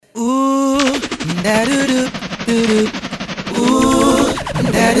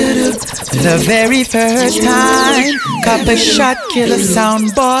The very first time Copper Shot kill a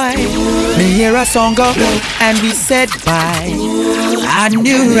sound boy, me hear a song go and we said bye. I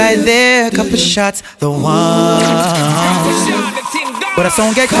knew right there Copper Shot's the one. But a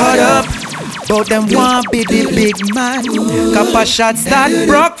song get caught up, both them want be the big man. Copper Shot start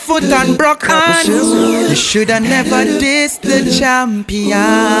broke foot and broke hand. You shoulda never dissed the champion.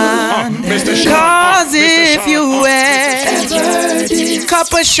 Cause if you ever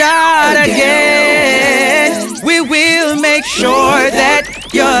Copper Shot again, we will make sure that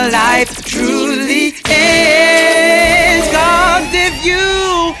your life truly ends. Cause if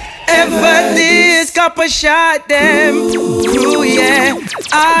you ever this Copper Shot them crew, yeah,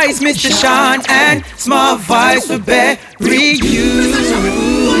 Ice, Mr. Sean and Small Vice will bury you.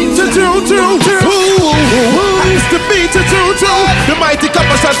 Mr. B, the mighty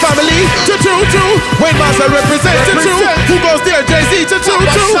Copper Shot family. When Master represents who goes there, Jay-Z,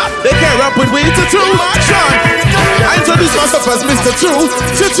 they can't rap with we, Sean. I introduce myself as Mr. True,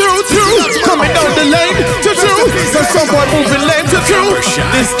 coming down the lane, so someone moving lane,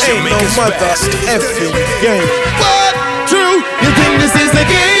 this ain't no mother effing game. But true, you think this is a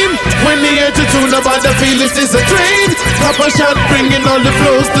game? When the hear nobody feel this is a train. Copper Shot bringing all the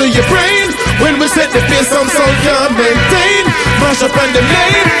flows to your brain. When we set the pace, some soul can't maintain. Mash up on the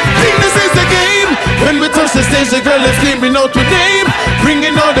lane, think this is the game. When we touch the stage, the girl is screaming out her name.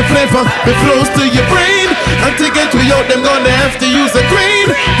 Bringing all the flavor, the flows to your brain. And to get we out, them gonna have to use a crane.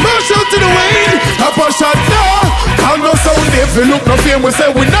 Mash out to the Wayne, Copper Shot, no. Call no sound, if you look no fame, we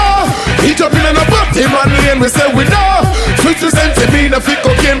say we know. He jumping in a body, man, lane, we say we know. Switch to centimeter, fit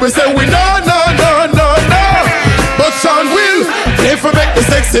cocaine, we say we know, no. But Sean will play for make the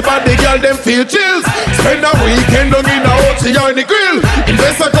sexy body girl them feel chills. Spend a weekend on in a OT on the grill.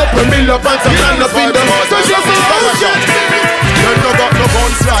 Invest a couple million pounds and land up in the house. Them no got no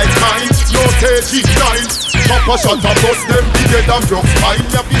guns like mine, no KG9. Copper Shot a bust them bigger than drugs fine.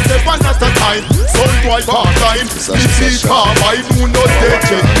 Ya be say one at a time, some boy part-time. Me see carbine, who no dead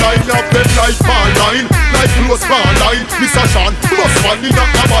jet line. Up them like bar line, like close bar line. Mr. Sean, bust one in a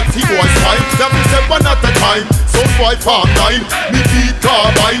cabati boy's fine. Ya be say one at a time, some boy part-time. Me beat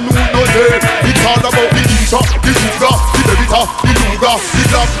carbine, who no dead. It's all about the Isha, the Yuga, the Bebita, the Luga, the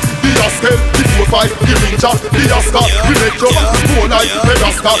Glock, the Askel, the 4-5, the Ranger, the Aska, the Metro, the 4-9, the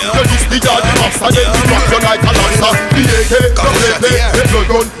Rasta, the Disney Yard, the Master, the rock you like a lancer, the AK, the Blade, the Blood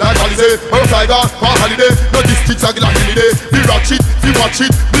Gun, like Alizé, or Tiger, or Holiday, no districts are like Holiday, the Ratchet, the Watch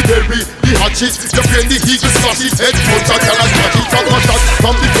It, the Berry, the Hatchet, the Brain, the Eagle, Smash It, head, punch and can I scratch it, Copper Shot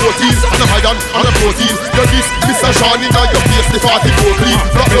from the 14, and the Hydran, and the protein, the this, Mr. Sean in your face, the 44 clean,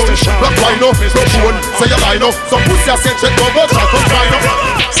 Black Lounge, Black Rhino, no phone, say you line up, some pussy a set check, but shot come trying up.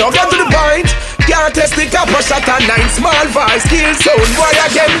 So get to the point. Can't test the Copper Shot and 9 small voice kill sound. Boy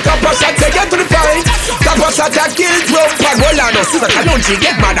again, Copper Shot say get to the point. Copper Shot a kill drum pad. Well I know, Sister Kalonji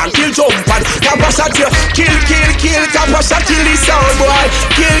get mad and kill drum pad. Copper Shot you kill. Copper Shot kill the sound boy.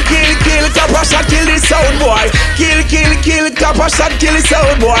 Kill. Copper Shot kill the sound boy. Kill. Copper Shot kill the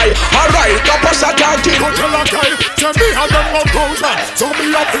sound boy. Alright, Copper Shot a kill. Tell me how them go counter. So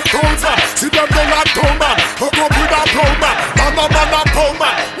me up the counter. See them go like Toma. Hook up with a Toma. Man a Toma.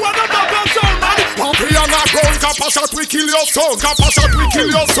 What a Pumpy and a gun, Copper Shot we kill your soul. Copper Shot we kill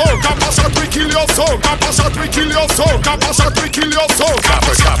your soul. Copper Shot we kill your soul. Copper Shot we kill your soul. Copper Shot we kill your soul.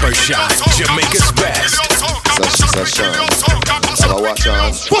 Copper Shot, Jamaica's best. Session. I'ma watch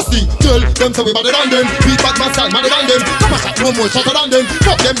on. Pussy, girl, them say we better than them. Beat back my style, madder than them. Copper Shot no more shatter than them.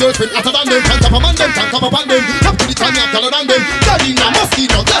 Fuck them girlfriend hotter than them. Can't top a man them, can't top upon them. Up to the time you're taller than them. Daddy now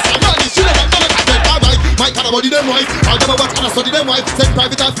mosquito, glass and money. She never done it. My kind of body them wife, all them a watch and I study them wife. Send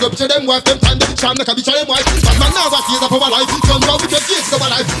private ass to picture them wife. Them time they charm like a bitch them wife. But man now what is up our life? Come down with your kids of our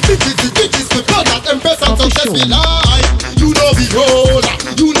life. Bitches with blood that empress and successful life. You know we roll,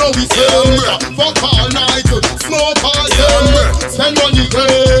 you know we sell. Fuck all night, smoke all day. Spend money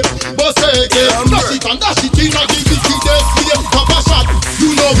great, boss again. Dash it and dash it in a big this year. Copper Shot,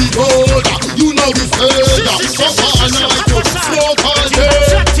 you know we roll, you know we sell. Fuck all night, smoke all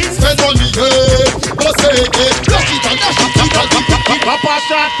day. Spend money great. Copper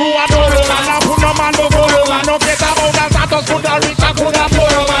Shot who a dolo man, a put no man no golo man, no get about a status could a rich a could a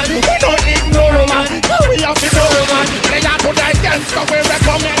poor man. We don't ignore man, we have to do man. They are to die against so we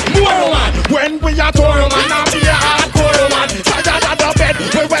recommend more man. When we are tour man, now be a hardcore man. Tired of the bed,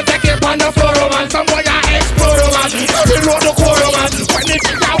 we will take it on the floor man. Some boy a explore man, we know the core man. When it's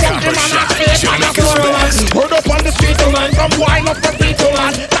a walk the man a face on the floor man. Hold up on the street man, some wine up the street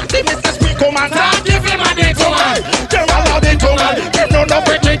man. That's the Mr. Speaker man, now give him a date man. They're allowed into man. No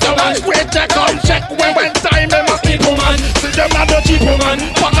pretty to man, wait check on check.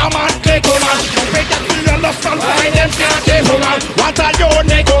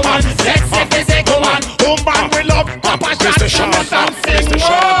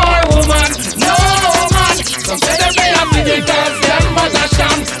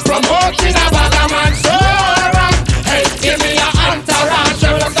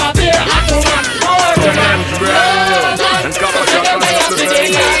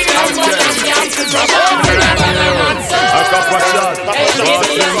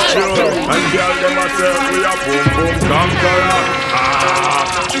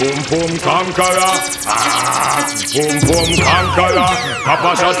 Boom boom conqueror. Boom boom conqueror.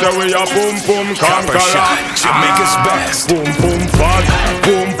 Papa shot say we a boom boom conqueror. Jamaica's best. Boom boom fat,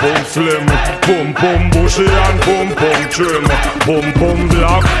 boom boom slim, boom boom bushy and boom boom trim, boom boom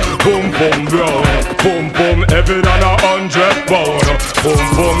black, boom boom brown, boom boom heavy than 100 pound. Boom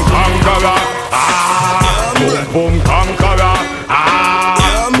boom conqueror. Boom boom conqueror.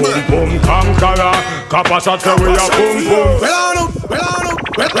 Boom boom conqueror. Papa shot say we a boom boom. Well,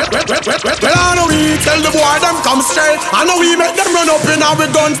 I know we tell the boy them come straight. I know we make them run up in our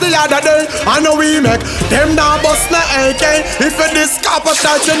guns the other day. I know we make them now bust na AK. If it is copper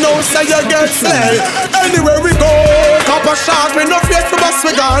shot, you know say you get slayed. Anywhere we go, copper shot, we no fear to bust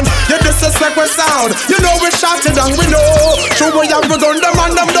we gun. You disrespect we sound, you know we shot it and we know. True we have we gun them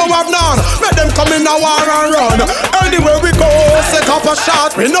and them don't have none. Make them come in a war and run. Anywhere we go, say copper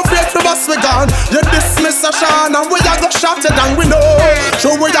shot, we no fear to bust we gun. You dismiss a shot and we have got shot it and we know.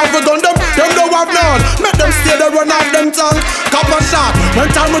 True we have we gun them don't have none. Make them stay there run off them tongue. Copper shot, when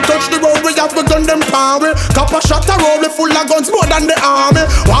time we touch the road we have we gun them power. Copper shot a road we full of guns more than the army.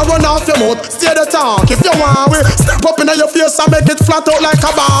 Why run off your mouth, stay the talk if you want we. Step up in your face and make it flat out like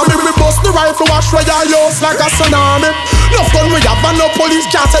a bomb. We bust the rifle wash where your house like a tsunami. No gun we have and no police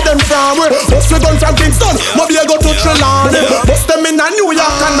can't take them from we. Bust we gun from Kingston, maybe go to Trelawney. Bust them in a New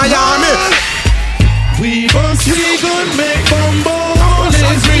York and Miami. We bust we gun make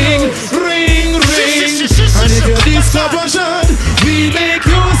bullets ring, ring, ring. And if you discover shot, we make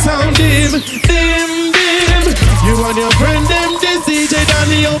you sound dim, dim, dim. You and your friend them this DJ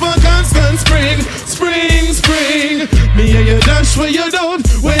Danny over constant spring, spring, spring. Me and you dash where you don't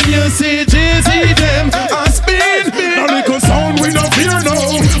when you see Jay-Z them a spin. Now little sound we no fear no,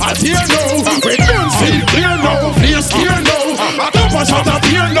 I hear no. We don't see clear no, please scared no. I don't want shot up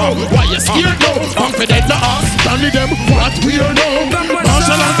here no, why you scared no? Confident to us, Danny them what we know.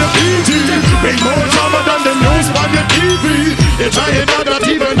 Marshall and the PG, big more drama than the news on the TV. They trying out that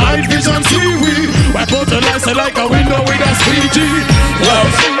even night vision see we. We put the lights like a window with a squeegee.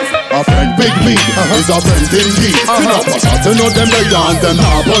 A friend Big B is a friend indeed. To know them they dance them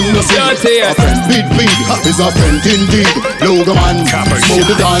up on the scene. A friend Big B is a friend indeed. Logo man, smoke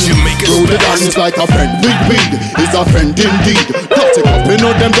the dance, throw the dance like a friend Big B is a friend indeed. Cut it up, you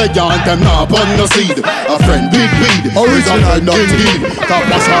know them they dance them up on the seed. A friend Big B is a friend indeed. Top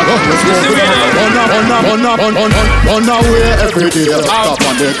us hard, just smoke the dance. On our way every day. Stop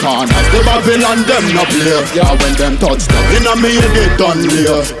on the corners, the Babylon them no play. Yeah, when them touch them, in a me they done lay.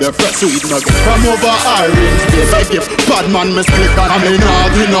 The fresh sweet nugget from over Irene's place. I give bad man me split and I'm in all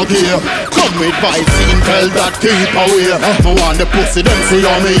the nugget. Come with vice scene, tell that keep away. I want the pussy them see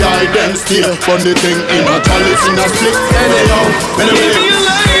how me eye them stay. But the thing in a chalice in a split. Anyhow, give me a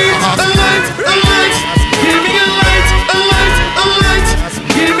light, a light, a light. Give me a light, a light, a light.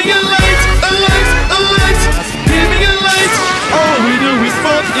 Give me a light, a light, a light. Give me a light. All we do is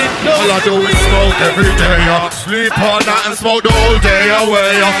smoke it. All I do is smoke every day. Sleep all night and smoke the whole day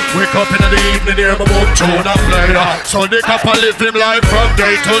away. Wake up in the evening, hear my book tune and play. So the copper live him life from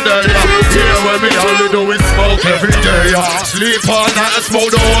day to day. Here when me only do is smoke every day. Sleep all night and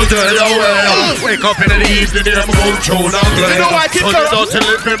smoke the whole day away. Wake up in the evening, hear my book tune and play. So the dirty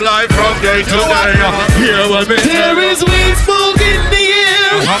live him life from day to day. Here when me there is weed smoke in the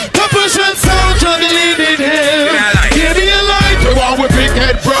air. Copper shot sound juggling in here. Give me a light, the one with big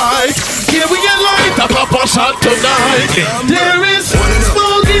head bright. Here we get light, a copper shot tonight. There is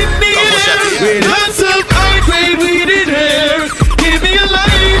smoke in the air. Lots of high-grade weed in here. Give me a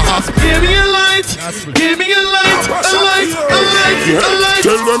light, give me a light. Give me a light, a light, a light, a light.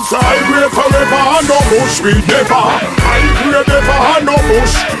 Tell them high-grade forever and no bush we never. High-grade never and no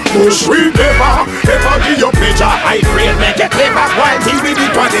bush we never. Ever give your picture high-grade make it clever. While he will be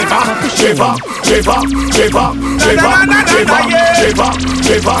whatever. Shiver, shiver, shiver, shiver, shiver, shiver, shiver,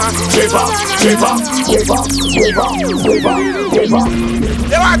 shiver, shiver, shiver, shiver, shiver, shiver.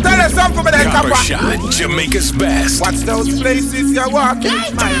 You want to tell us something about that Copper copper? Shot, Jamaica's best. Watch those places you're walking,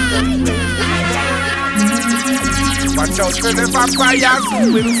 my friend. Watch out for the vampires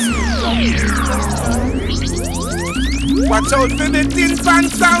who will see. Watch out for the tin pan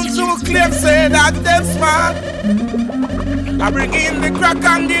sounds who claim say that them smart. I bring in the crack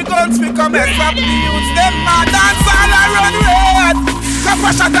and the guns we come mess up the youths. Them mad dance all around red.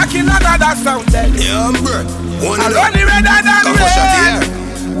 Copper shot a kill another sound then. Yeah, bro. I run the redder than red.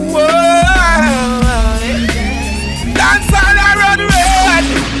 Whoa. Dance all around red.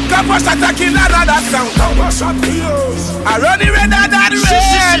 Copper shot a kill another sound. Copper shot the youths. I run the redder than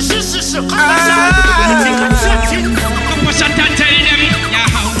red. Copper shot and tell them, yeah,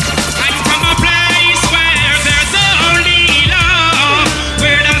 I'm from a place where there's only love,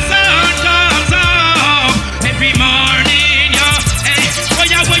 where the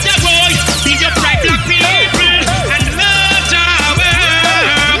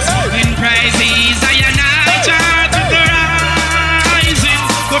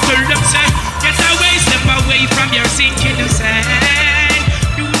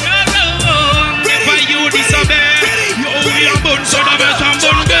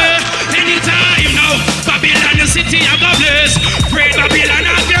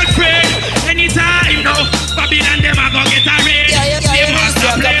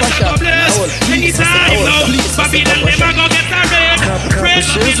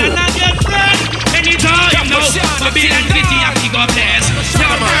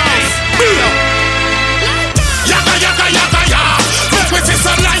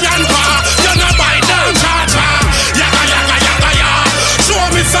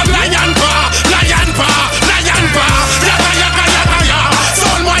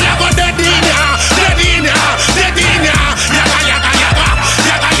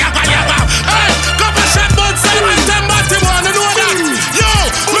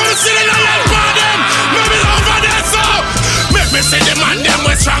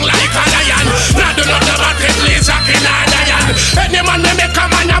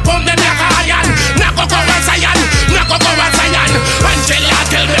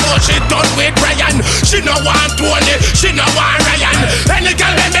she no want Ryan. Any girl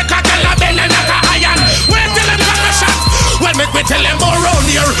they make a girl a bend and not a iron. Wait till them got a shot. Well, make me tell them more round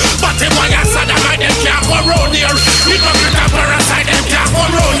here. But them boy answer them like them can't go round here. Hypocrite and parasite, them can't go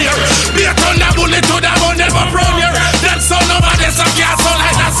round here. Be a thunder bullet to the bone, them up round here. Them son nobody some can't sound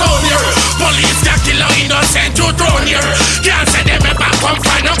like that sound here. Police can kill a innocent youth round here. Can't say them ever come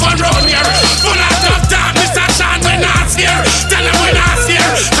find no gun round here. Full of tough talk, Mr. Sean, we not here. Tell them we not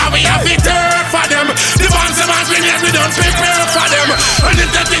here. Cause we have it there for them. The bombs them and grenades, we don't prepare for them. And if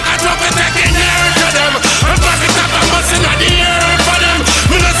they think I drop it, they can hear to them. And back it up and bust in the air for them.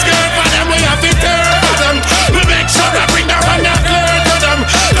 We not scared for them, we have it there for them. We make sure that bring the run that clear to them.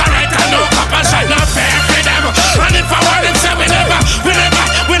 Alright, I know Papa shot not fair for them. And if I want them say we never,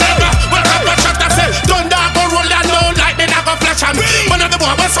 well Papa shot that say, thunder go roll that loud like they not go flash on. One of the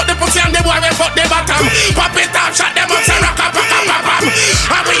boy will suck the pussy and the boy will fuck the bottom. Pop it up, shot them up, say rock up,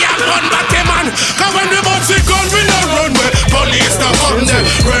 and we have one back man. Cause when we both see gun, we don't run with police no come there.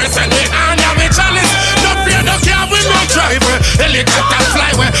 We're sending hand and we chalice. No fear, no care, we no drive. Helicopter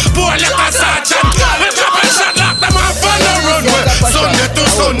fly where, boy like a sergeant. We drop a shot, lock them off on the runway. Sunday to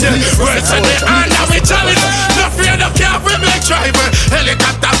Sunday, we're sending hand and we chalice. No fear, no care, we make drive.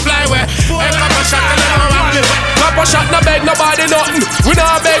 Helicopter fly where, Papa shot the little one. Papa shot no beg nobody nothing. We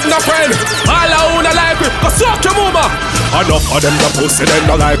not beg no friend. All I own a like we, go suck your mama. Enough of them the pussy, them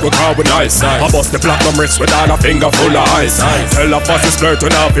no like we call we nice. I bust the platinum wrist with all a finger full of ice. Tell a fussy flirt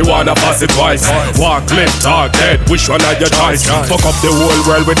when we wanna fuss it twice. Walk, live, talk, dead, which one of your choice? Fuck up the whole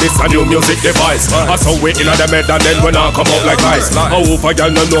world with this a new music device. I saw we in the med and then we not come out like ice. How over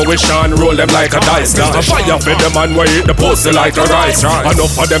y'all no know we shine, roll them like a dice. A fire for them and we eat the pussy like a rice.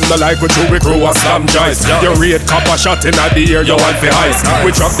 Enough of them no like we chew, we crew a slam jice. You rate copper shot in the ear, you want for ice.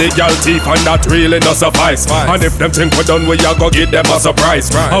 We drop the gal teeth and that really no suffice. And if them think we done, we a go get them a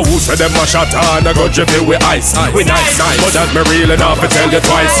surprise. How who say them a shot and a go drip it with ice. We nice, but that me really not to tell you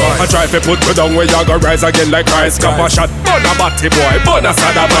twice. I try to put me down, we a go rise again like Christ. Copper shot, burn a batty boy, burn a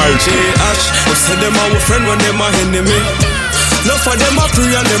sada boy. J-Ash, we say them a friend when them a enemy. Love for them a free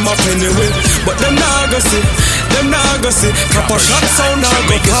and them a penny way. But them nah go see, them nah go see. Copper shot sound nah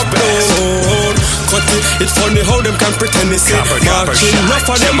go top down. Cut it, it's funny how them can pretend they say marching. Love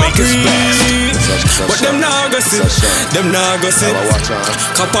for them a free, but them nah go see, them nah go see.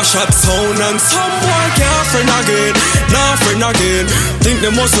 Copper shot sound and some boy can't friend again, nah friend again. Think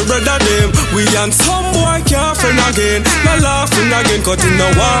them must be brother them. We and some boy can't friend again, nah laughing again. Cut in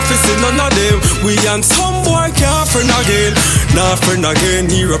the office in none of them. We and some boy can't friend again. Nah friend again,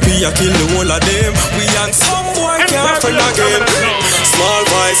 European kill the whole of them. We and some boy can't friend again. Small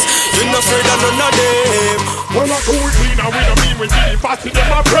voice, you not afraid of none of them. When I go with me now, we don't mean we really fast in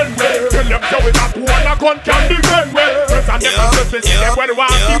them a friend way. Tell them show it that one a gun can be gun way. First and never just listen them when they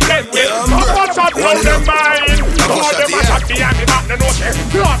want to blend way. How much I blow them mind? All them a shot behind the back, they know say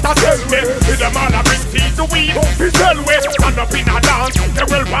not a tell me. With them all a bring teeth to weed, to sell way. Stand up in a dance, they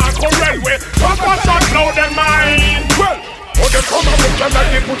will walk on railway. How much I blow them mind? Well, oh, they come and look them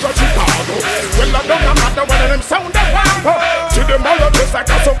like they put a Chicago. Well, I don't matter when them sound they want. To them all of this like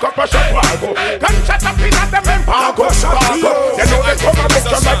a some copper shot wago. Them shut up in at them embargo. You know they come and look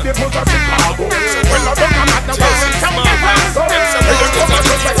them like they put a Chicago. Well, I don't matter when them sound they want. They come and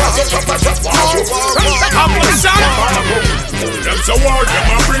look like a some copper shot wago. Copper shot wago. Them's a war, them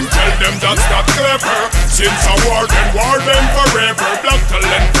a bring, tell them that's not clever. Since a war them forever. Black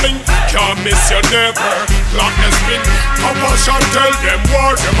talent fling, can't miss you never. Blackness spin, Papa shot tell them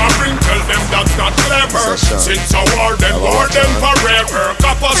war them a bring, tell them that's not clever. Since a war them forever.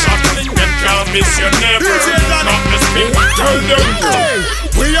 Papa shot fling, them can't miss you never. Blackness spin, tell them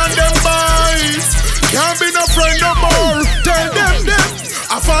we and them boys can't be no friend no more. Tell them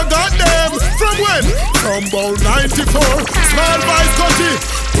I forgot them. From when? From about 94. Small voice cutty.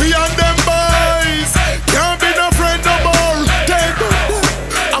 We and them boys can't be no friend no more. Tell them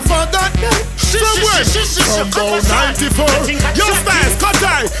I forgot them. From when? From about 94. Your styles,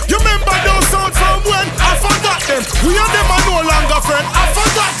 cutty. You remember those sounds from when? I forgot them. We and them are no longer friends. I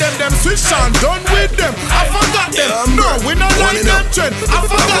forgot them. Them switch on, done with them. I forgot them. No, we not like them trend. I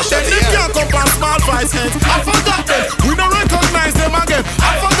forgot them. They can't come past small voice heads. I forgot them. We don't recognize them again.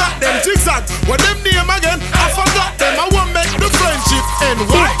 I forgot them. Zigzag. What them name again? I forgot them. I won't make the friendship end.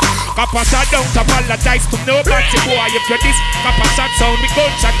 Right? Papa shot don't apologize to nobody, boy. If you're this, Papa shot sound, me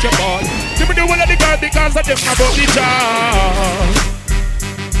gun shot your boy. Give me the one of the girl because of them about the job.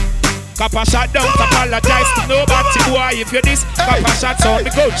 Papa shot don't apologize to nobody, boy. If you're this, Papa shot sound, me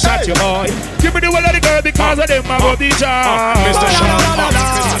gun shot your boy. Give me the one of the girl because of them about the job. Mr.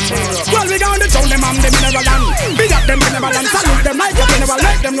 Well, we down the town, them and them never land. Big up them never land. Salute them like you never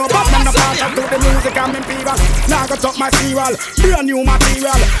let them know about man the March to the music and me fever. Now go talk my serial, brand new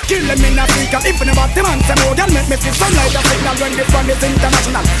material. Kill them in a freak. If you never demand some more, girl make me see sunlight a signal when this one is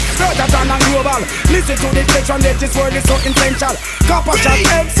international. Further than and global. Listen to this section, let this word is so essential. Copper shot,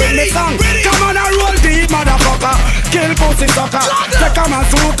 help sing me song. Come on and roll deep, motherfucker. Kill pussy sucker. Take a man,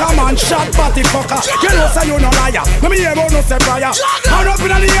 two, come on, shot body fucker. You know say you no liar. Let me hear about no say prior. Hand up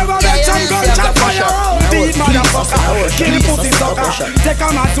in the air, let some gunshot fire. Roll deep, motherfucker. Kill pussy sucker. Take a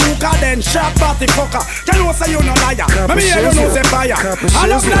man, two, then shot body fucker. You know say you no liar. Let me hear about no say prior.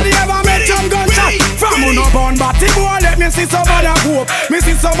 Hand up in the air, let some gunshot. From you no born body boy, let me see some man a go up. Me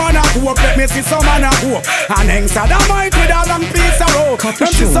see some man a go up, let me see some man a go up. And hangsa the mic with a long piece of rope. Let me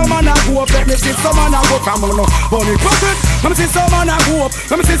see some man a go up, let me see some man a go up. From you no bunny puppet. Let me see some man a go up,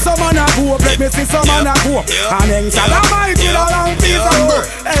 let me see some man a go up. Let me see some man a go up. And hangsa the mic with a long piece of rope.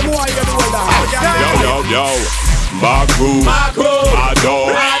 Hey boy, you do that. Yo. Back room,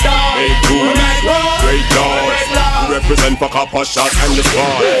 Adore, make good, great lord. Represent for Copper Shot and the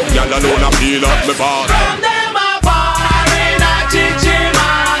squad. Y'all alone a feel up me bar. From them a bar in a chichi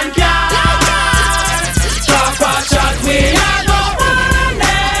man car. Copper Shot we a go run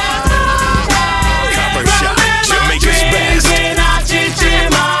them. Copper Shot, Jamaica's best. In a chichi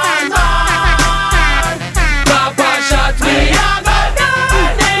man bar. Copper Shot we a go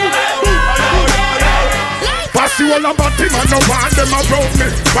run them. Pass you all about him and no one them around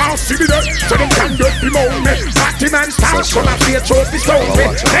me. Wow, see me there, so them can do it below me. Party man stars, so I see a trophy stone me.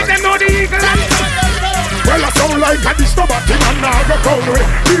 Let them know the eagle and well, I sound like a disturber thing and now go down me.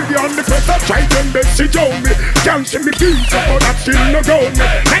 Give you on the press, I try them message on me. Can't see me pizza, but that still no go me.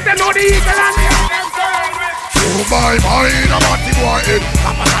 Let them know the eagle and oh my mind, I'm at the boy head.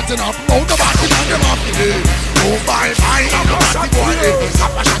 I'm not enough, mount the body man, them off the head. Oh my mind, I'm at the boy head.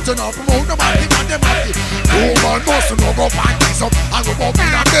 I'm not enough, mount the body man, them off the head. Oh man, must no go find this up and go up in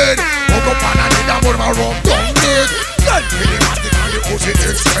a bed. Go up on a head and put my rum down dead. Then really matic and you put it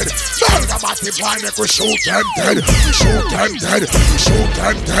instead. Tell the matic boy make we shoot them dead. Shoot them dead. Shoot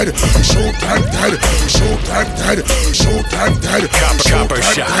them dead. Shoot them dead. Shoot them dead. Shoot them dead. Copper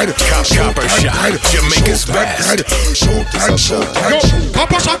Shot, Jamaica's best. Shoot them, shoot them.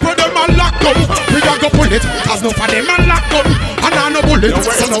 Copper Shot with them a lock gun. We a go pull it, cause no for them a lock gun. And I no bullet,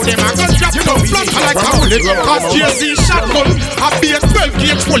 so now them a go drop down flat like a bullet. Cause JC shotgun, a base 12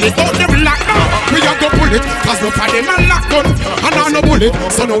 gauge bullet. Don't them lock down. We a go pull it, cause no for them a lock gun. And I no bullet,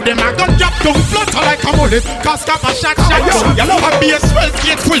 so now them a go drop down flat like a bullet. Cause Copper Shot shotgun, a base 12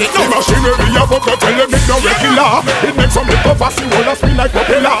 gauge bullet. The machinery a buck up, tell them it's no regular. It makes some little fussy, wanna spin like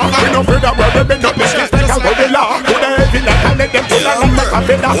popular. We no afraid of where we bend up, it's just like a gorilla. Put a heavy like and let them pull a like a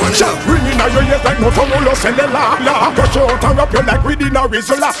feather. Shot ringing out your ears like no tomolo send the la. Cut you out and wrap you like within a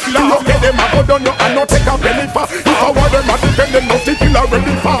rizzola. You okay them a go down you and no take a penny for. If I want them a defend them, no still a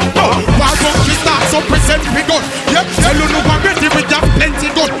ready for. Why don't we start so present we gun? Yep, tell you no one ready, we have plenty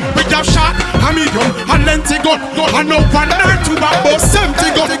gun. We have shot, a medium, and lengthy gun. And no one learn to about 70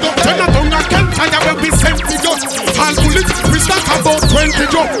 gun. Turn a tongue and can't fire when we 70 gun. And bullets, we stack about 20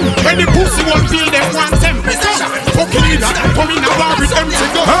 gun. When the pussy won't feel them want them. Fucking in that, come in a bar with empty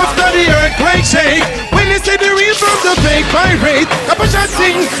gun. After the earthquake shake, when they say the real from the fake pirate, Copper Shot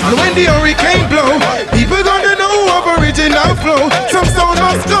sing, and when the hurricane blow, people gonna know of original flow. Some sound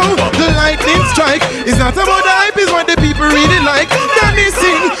must go, the lightning strike. It's not about the hype, it's what the people really like. Then they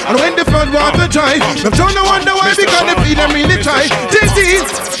sing, and when the flood water dry, them trying to wonder why because they feel them really try. JC,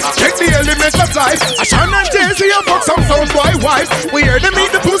 check the elements of life. Ashan and JC have fuck some sound boy wife. We hear them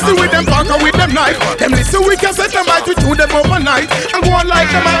eat the pussy with them fucker with them knife. Them listen we can set them out to chew them overnight. And go on like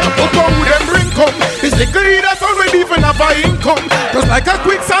them out and put on with them bring come. It's liquor that sound we even have a income. Just like a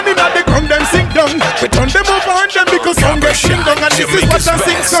quicksand in the ground them sink down. We turn them over on them because some get sing down. And this is what I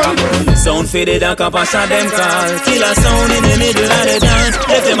sing song. Sound faded and Copper Shot them call. Kill a sound in the middle of the dance.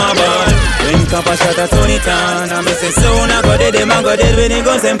 Left them a ball. When Copper Shot a turn it on. And me say sound a go dead, them a go dead when it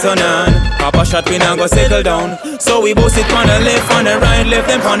goes them turn on. Copper Shot we now go settle down. So we both sit on the left, on the right, left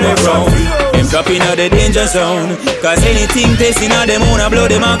them on the ground. Them dropping out the danger zone. Cause anything tasting on them wanna blow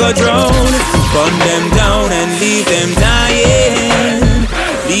them a go drown. Gun them down and leave them dying.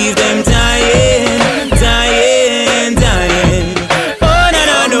 Leave them dying, dying, dying. Oh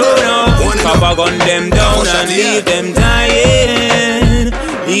no. Copper gun them down and leave them dying.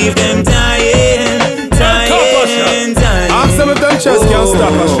 Leave them dying, dying, dying. Ask them if them chest can't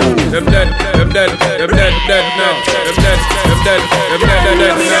stop us. Them dead now. Them dead now. Them dead now. Them dead.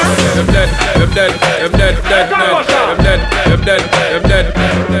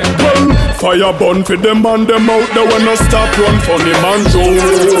 Fire burn for them and them out there when I stop run funny man joke.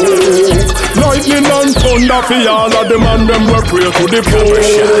 Lightning and thunder. thunder for all of them and them were pray to the poor.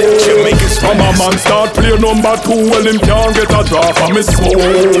 From a man start play number 2, well him can't get a draw from his smoke.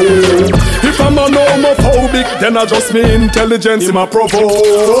 If I'm a homophobic, then I just me intelligence in my provoke.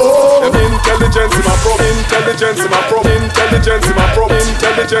 Intelligence in my probe, intelligence in my probe, intelligence in my probe,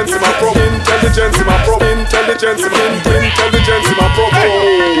 intelligence in my probe, intelligence in my probe, intelligence in my probe.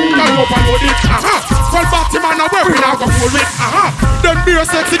 Come up and hold it, Well, Batman, where we now go full with, Then be a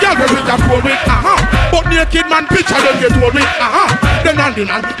sexy girl where we can pull with, But naked man picture them get told with, Then and the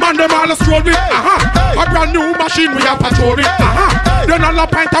man them all a stroll with, A brand new machine we have patrol with, Then all a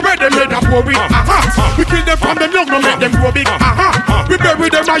pint of bread they made a pour with, We kill them from them young, no make them grow big, We bury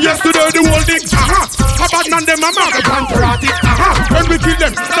them a yesterday the whole dick, A bad man them a mother panterati, When we kill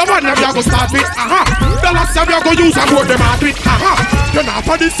them, the one of you go start with, The last of you go use and board them out with, You're not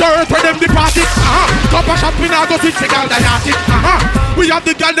for this earth where them departed, Copper shot we now go switch the girl that at it, We have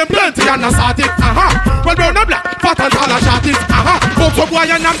the girl them plenty and a sort it, Well brown and black, fat and tall and short it, But some boy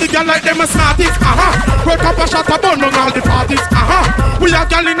and have the girl like them a smart it, Well copper shot a bun on all the parties, We have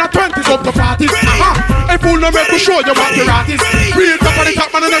girl in the 20s up to 40s, A fool no make to show you what you're at is. Real top of the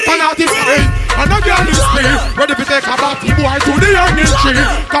top man and a fan artist, And a girl is free, ready to take a batty boy to the hanging tree.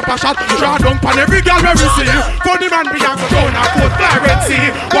 Copper shot, draw down pan every girl where we see. Funny man we have to go and put direct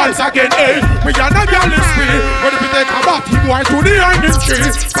see. Once again, we and a girl is free, ready to take a batty boy to the hanging tree.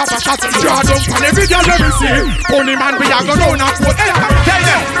 Copper shot, draw down pan every girl where we see. Funny man we have to go and put tell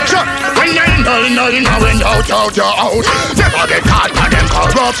them, sure. When you're out, never get caught by them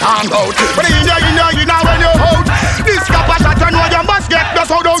corrupt and out. But in when you're out, this copper shot and know you must get the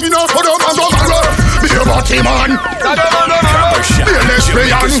sound out, for them and go marrow. Be a body man, be a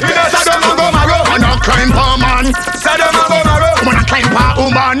lesbian, and a crime for man, woman a crime for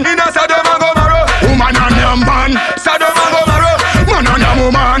woman, woman and a man, man and a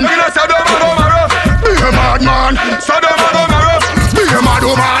woman, be a madman, be a mad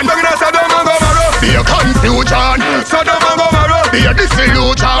woman, be a confusion, be a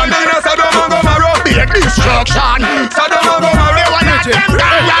disillusion, be a destruction.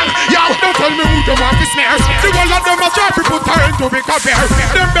 Don't tell me who them want to snare. The whole of them a try to put her into be compared.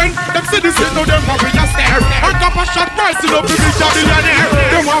 Them bend, them citizens know them want to just stare. And copper shot pricing up the big billionaire.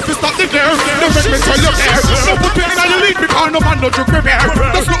 Them want to stop the glare. Them make me tell you there. No put pain on your lead because no man no joke prepare.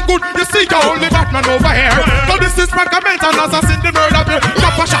 Just look good, you see the only Batman over here. So this is Francament and assassin the murder bill.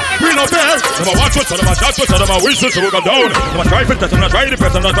 Copper shot, we no fair. Some a watch foot, some a shot foot, some a wish foot, some a go down. Some a try for test, some a try the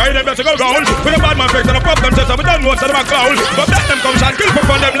press, some a try them best to go down. With a bad man fix and a pop them chest, we don't know some a clown. But that them come shot, kill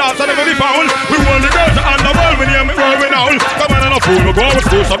for them last, and them be foul. We want the girls on the wall, we name it where we now. Come on and a fool, we go over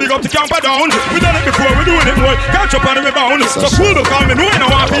school, so big up the camper down. We done it before, we doing it more. Catch up on the rebound. So cool to call me, no, I don't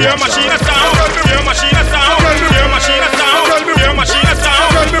want to hear machine sound. Hear machine sound. Hear machine sound. Hear machine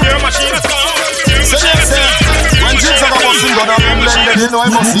sound. Hear machine sound. When things are busting, gonna be blended. You know I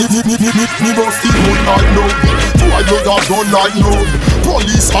must see me must see good like no. I blood have done like no.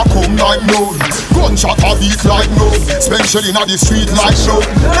 Police are come like no. Gunshot a beat like no. Special in the street like no.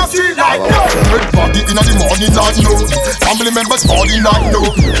 The street like no. Dead body in the morning like no. Family members calling like no.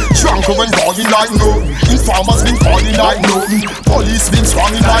 Drunk when calling like no. Informers been calling like no. Police been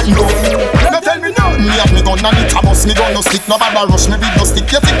swarming like no. Now tell me no. Me have me gun and it a bust me gun no stick. No bad rush me with no stick.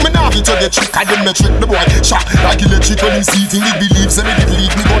 You think me now get to the trick? I didn't trick the boy. Shot like electric when him see thing. He believes and he did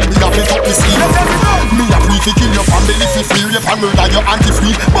leave me gun. Me have me top me sleeve. Me have me to kill your family if you fear. Your family murder your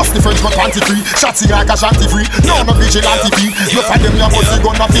anti-free. Bust the French but anti-free. Shots like a shanty-free. No no vigilante fee. No find them your bust the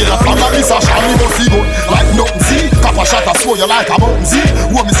gun. No fear a flag. No miss a shot. Me bust the gun like nothing see. Copper shot a slow you like a mountain see.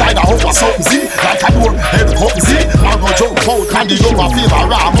 Warm inside a house or something see. Like a door head cotton see. Now go jump out and the over favor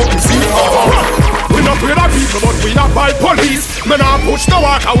ram mountain see. We not afraid of people, but we not fight police. Me not push the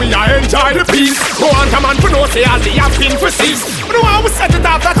walk, and we are enjoy the peace. Go on, come on, for no say all the have been for cease. We know how we set it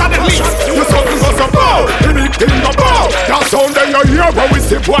up, that's at the least. You something goes so bow, the big thing go bow. That sound that you hear when we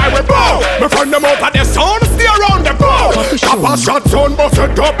see boy we bow. Me friend them up at the sound, stay around the bow. Copper shot sound, bust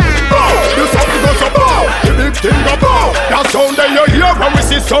it up, bow. The something goes so bow, the big thing go bow. That sound that you hear when we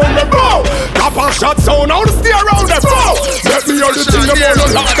see sound we bow. Copper shot sound, now stay around the bow. Let me hear the thing, the more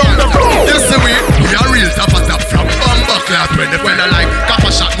lock down the bow. This is we are real top of top from bumper clot. When the fella like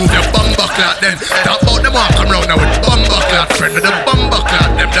copper shot move your bumper clot. Then talk about them all come round now with bumper clot. Friend with the bumper clot,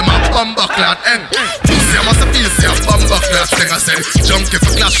 them a bumper clot. And you must feel say a bumper clot thing. I said junkie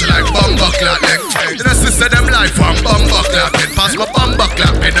for clash like bumper clot. Then the sister them life from bumper clot. Then pass my bumper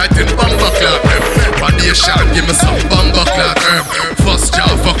clot, and I think bumper clot. Foundation give me some bumper clot. First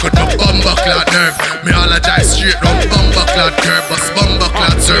job fuck with my bumper clot nerve. Me apologize straight round bumper clot curve. But bumper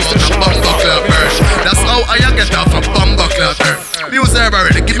clot serve on a bumper clot. That's how I get off a bumper clot. Music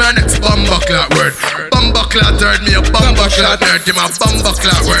already give me my next bumbleclot word. Bumbleclot heard me a bumbleclot nerd. Give my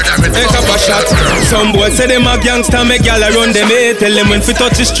bumbleclot word. I'm in bumbleclot. Some boys say them a gangster, make y'all run them head. Tell them when fi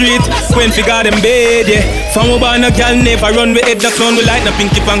touch the street, when fi got them bed, yeah. From we born a gal never run with head the clown we like no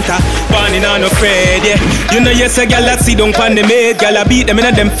Pinky Panther. Born in on no afraid, yeah. You know yes a gal that see down pan them head. Gal a beat them in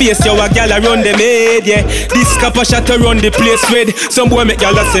them face, yo a gal a run them head, yeah. This copper shot to run the place with. Some boy make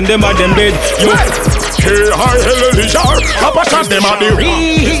gal a send them at them bed, yo. Hey, hi, hello, Lijar. Copper shot them at the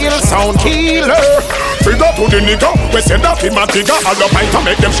real sound killer. Figure to the nigga, we send up in my trigger. All the fight to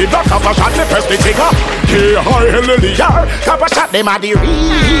make them shiver. Copper shot the press the trigger. Hey, hi, hello, Lijar. Copper shot them at the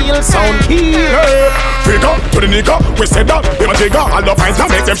real sound killer. Figure to the nigga, we send up in my trigger. All the fight to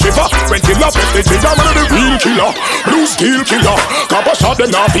make them shiver. When killer press the trigger, man of the real killer. Blue steel killer. Copper shot them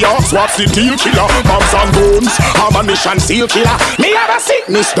off your swap steel killer. Bombs and guns, ammunition seal killer. Me have a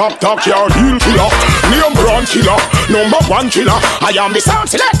sickness doctor, your heel killer. Name brand killer, number one killer. I am the sound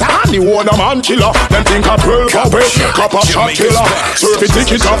selector and the one man killer. Them think I'm 12 away, copper shot killer. Serve the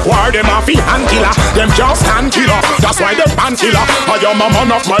ticket of war, them a hand killer. Them just stand killer, that's why them band killer. I am a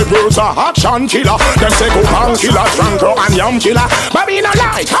man of my words, a action killer. Them say go pan killer, Franco and yam killer. But me no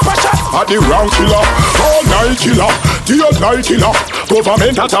lie, copper shot are the wrong killer. All night killer, day and night killer.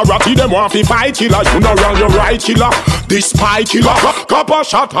 Government authority, them want to fight killer. You know wrong, you're right killer. This spy killer, copper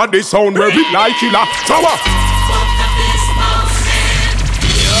shot at the sound where we like killer. So what?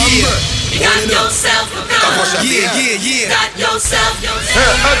 Got yourself a gun. Yeah. Got yourself.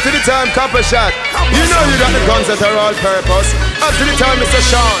 Up to the time, copper shot. You know you got the guns that are all purpose. Up to the time, Mr.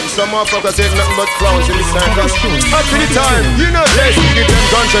 Sean. Some motherfuckers ain't nothing but clowns in the circus. Up to the time, you know Jay-Z give them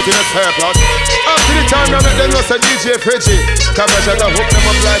gunshot in a surplus. Up to the time, now make them know say DJ Fridgie. Copper shot, I hook them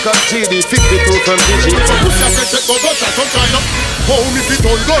up like a GD 52 from Digi. Home if it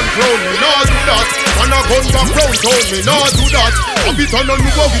on gun clown, me nah do that. Man a gun back round town, me nah do that. If it on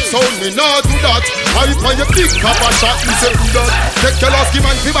you go with sound, me nah do that. I find your big copper shot, me say do that. Take your last give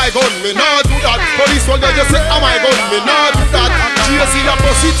man fi my gun, me nah do that. Police one day just say am my gun, me nah do that. GSC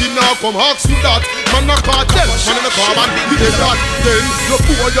a city now come ask you that. Man a cartel, man in a car man, we dey that. Then you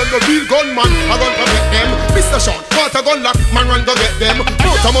poor you no real gunman, I run to get them. Mr. Sean, want a gun lock, man run go get them.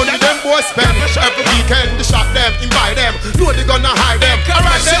 Out of money them boys spend, every weekend they shot them, invite them. Know the gun hide them,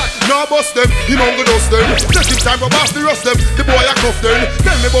 arrest them, no bust them, he don't go dust them. Let him time rob off the rust them, the boy a cuff them.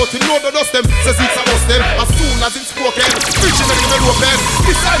 Tell me about him, know the dust them, says it's a bust them. As soon as it's spoken, preaching them in the rope them.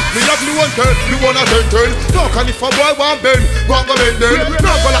 Listen, me have me one turn, me wanna turn. No can if a boy want burn, go and go bend them.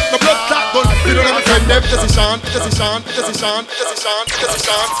 No go like the blood clot gun, you don't ever defend them. Yes he Sean, yes he Sean, yes he Sean, yes he Sean, yes he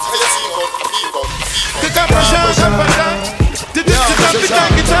Sean. And you see gun, he gun. The copper shot, the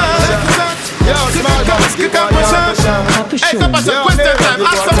distant guitar. Yo, small guns, kick up my shot. Hey, copper shot, question time.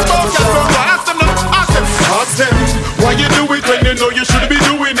 Ask them about your phone, ask them not, ask them. Why you do it when you know you should be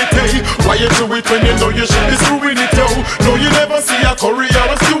doing it, hey? Why you do it when you know you should be screwing it, yo? No, you never see a courier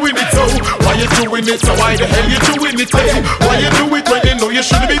was doing it, so why you doing it, so why the hell you doing it, hey? Why you do it when you know you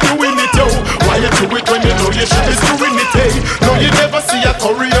should be doing it, yo? Why you do it when you know you should be screwing it, hey? No, you never see a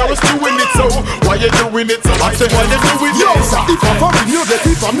courier was doing it, so why you doing it, so I say why you doing it, yo? If I'm foreign, you get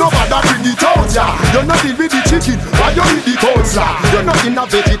it from nobody, bring it out, yeah. You're not deal with the chicken, why you eat the coleslaw? You're not in a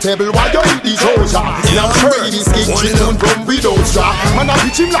vegetable, why you eat the soja? Now sure it is king chicken from without straw. Man I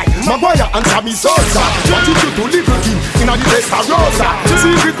pitch him like Maguire and Sammy Sosa. What you do to little king in a the Testarossa?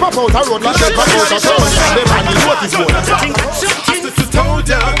 Secret pop out a road like a pop out a sosa. The man is what is what. This is told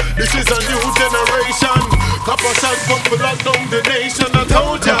ya, this is a new generation. Copper shot come to lock down the nation. I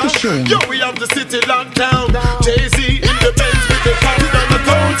told ya, yo we have the city locked down. Jay-Z in the Benz with the top down. I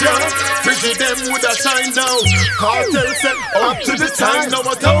told ya, Fridgie them with a shine now. Cartel set up to the time. Now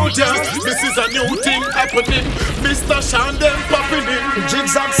I told ya, this is a new thing happening. Mr. Sean them popping in.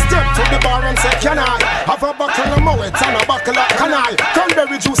 Zigzag step to the bar and say can I have a buckle of Moet and a buckle of canai.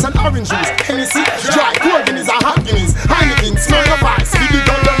 Cranberry juice and orange juice. Hennessy, dry, cold Guinness and hot Guinness. Heineken, smell of ice. Feed it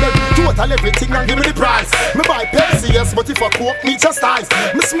down the total everything and give me the price. Me buy Pepsi, yes, but if I coke me just ice.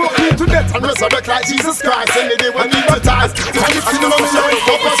 Me smoke me to death and resurrect like Jesus Christ. Any day when you baptize. Can you see the love showing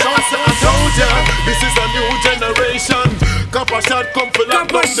copper shot? I told ya, this is a new generation. Copper shot come for lock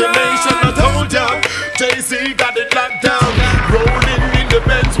down the nation. I told ya, Jay-Z got it locked down. Rolling in the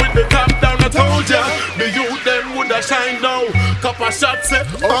Benz with the top down. I told ya, the youth them woulda shine now. Copper shot say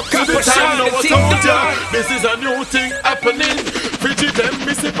up to the time now. I told ya, this is a new thing happening. Fridgie them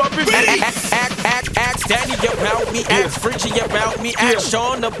missy poppy. Danny about me, ask Fridgie about me, ask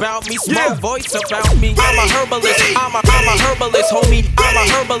Sean about me, small voice about me. I'm a herbalist, I'm a herbalist, homie. I'm a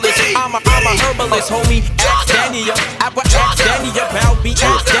herbalist, I'm a herbalist, homie. Ask Danny, I will ask Danny about me,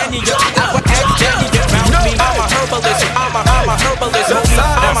 ask Danny, I will ask Danny about me. I'm a herbalist, I'm a herbalist, homie.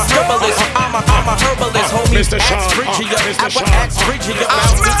 I'm a herbalist, I'm a herbalist, homie. Ask Fridgie, I will ask Fridgie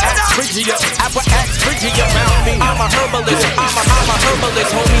about me, ask Fridgie, I will ask Fridgie about me. I'm a herbalist, I'm a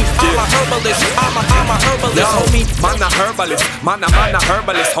herbalist, homie. I'm a herbalist, I'm a herbalist, homie. Man a herbalist, man a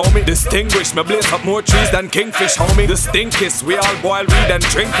herbalist, homie. Distinguished, me blaze up more trees than kingfish, homie. The stinkest, we all boil weed and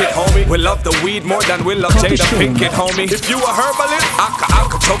drink it, homie. We love the weed more than we love Jada Pinkett, homie. If you a herbalist, I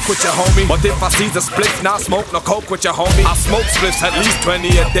could choke with your homie. But if I see the spliff, nah smoke no coke with your homie. I smoke spliffs at least 20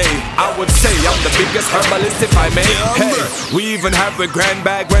 a day. I would say I'm the biggest herbalist if I may. Hey, we even have a grand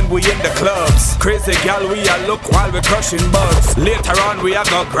bag when we in the clubs. Crazy gal, we a look while we crushing bugs. Later on, we a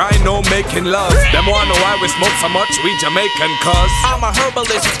got grind, no making love. Them wanna know why we smoke so much, we Jamaican cuz I'm a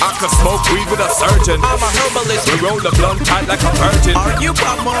herbalist. I could smoke weed with a surgeon. I'm a herbalist. We roll the blunt tight like a virgin. Are you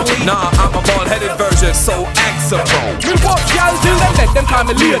Bob Marley? Nah, I'm a bald-headed version, so act a bro. We walk y'all till them let them call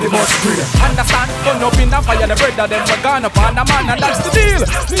me lady must breathe. Understand? Burn up in the fire, the bread of them we're gone up on the man, and that's the deal.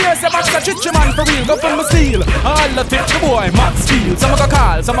 Me hear say Max a chichi man for real, go from my steel. All the tip the boy Max feel. Some of go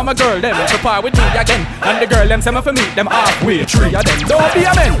call, some of my girl them to par with me again. And the girl them say me for meet them halfway. Three of them don't be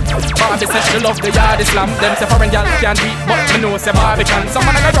a men. Barbie says she love the yard Islam. Them say foreign y'all can't beat, but me know say Barbie can. Some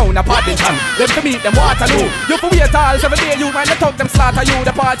man go round a Paddington. Them to meet them Waterloo. You for wait all 7 days you when they talk them slaughter you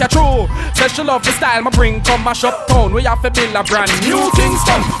the party true. Says she love the style my bring come mash up town. We have to build a brand new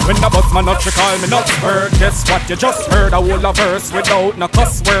Kingston. When the bus man not she call me not bird. Guess what you just heard? A whole of verse without no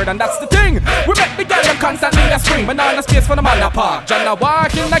cuss word, and that's the thing. We make the girl them constantly a spring. But not a space for the man a park. John a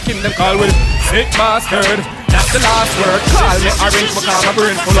walk in like him them call with sick bastard. That's the last word. Call me orange because my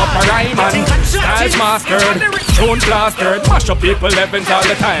brain full up a rhyme and styles mastered. Tune plastered. Mash up people heavens all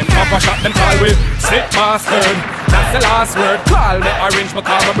the time. Papa shot them call with sick bastard. That's the last word. Call me orange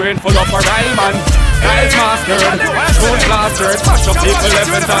because my brain full up a rhyme and styles mastered. Tune plastered. Mash up people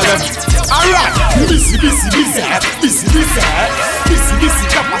heavens all the time. Alright, busy,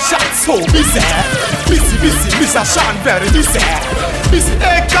 Kappa shot so busy. Busy, Sean very busy. Busy,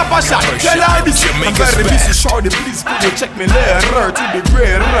 hey Kappa shot, tell I busy. I'm very busy, shorty, please could you check me later to the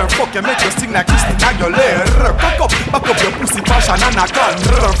grader. Fuck you, make you sing like Christina Aguilera. Back up your pussy passion and I can.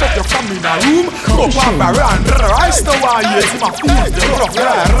 Fuck you from in a room, go pop around. I still want you, see my food, the rough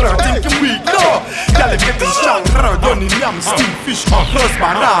rare. Think you weak, no. Girl, if getting strong, don't need yam, steam fish, or close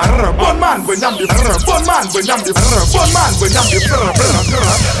banana. One man when I'm the one man when I'm the one man when I'm the one man when I'm the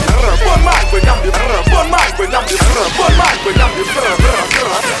one man when I'm the one man when I'm the one man when I'm the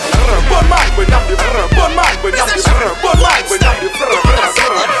one man when I'm the one man when I'm the one man when I'm the one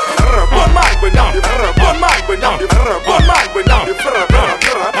man when I'm the one man when I'm the one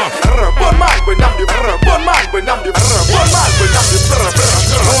man when I'm the one man when I'm the one man when I'm the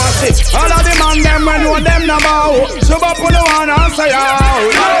all of the man them when know them no bow. So up on the one and say out.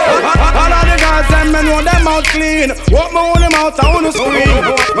 All of the guys them when know them out clean. Walk my own mouth I wanna scream.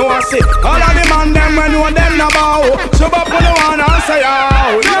 No I say all of the man them when know them no bow. So up on the one and say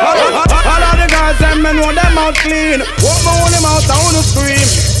out. All of the guys them when know them out clean. Walk my own mouth I wanna scream.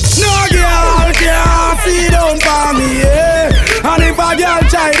 No girl can't see down for me, yeah. And if a girl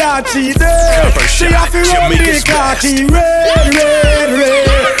try that she there, she have to run the cocky red.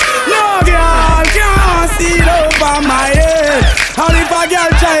 No girl can't see down for my head. And if a girl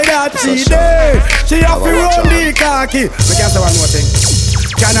try that she there, she have to run the cocky. We can say one more thing.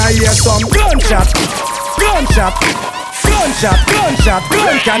 Can I hear some gunshot? Gunshot.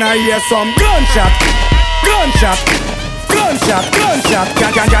 Can I hear some gunshot? Gunshot,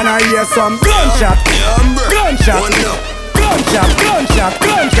 can I hear some gunshot? Gunshot,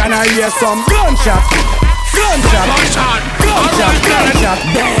 can I hear some gunshot? Gunshot,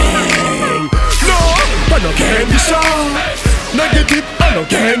 bang. No, I no candy shop. Negative, I no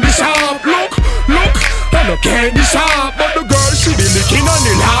candy shop. Look, I no candy shop. But the girl she be licking on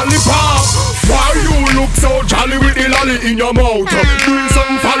the lollipop. Why you look so jolly with the lolly in your mouth? Doing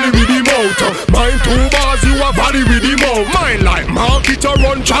something folly with the mouth. Mine 2 bars, you a valley with the mouth. Mine like market or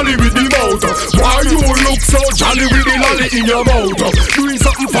run jolly with the mouth. Why you look so jolly with the lolly in your mouth? Doing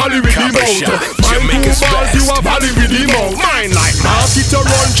something folly with the mouth. Mine 2 bars, you a valley with the mouth. Mine like market or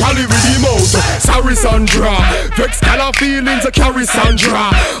run jolly with the mouth. Sorry Sandra, vex kind of feelings I carry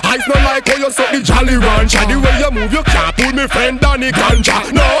Sandra. I not like how you suck the jolly ranch. And the way you move, you can't pull me friend Danny Ganja.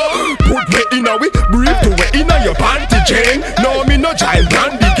 No, put me in a way, breathe to way in a your panty chain. No, me no giant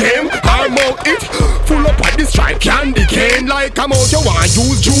brandy game. I'm out it, full up at this giant candy cane like boy come out, you want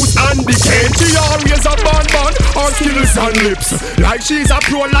use juice and the cane. She always a bun or skills and lips. Like she's a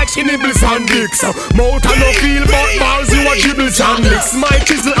pro, like she nibbles and dicks. Mouth and no feel, but balls you a dribbles and licks. My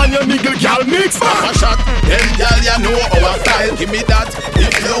chisel and your niggle gal mix. A shot, them gal you know our style. Give me that,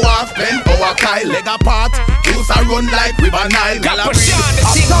 if you want spend our Kyle. Leg apart, use a run like River Nile. Gal a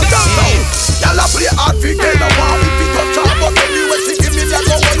play hard fi get the war. If you touch her, but anyway she give me that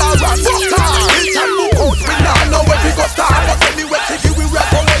go all around. Fuck her, it can look out, we now know where we go start. But anyway she give me rap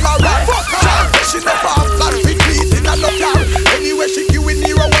go all around. Fuck her, she never have plan fi beating a no car. Anyway she give me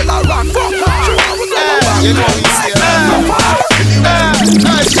Nero all around. Fuck her, you know we say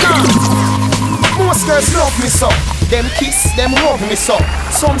most girls love me so. Them kiss, them hug me so.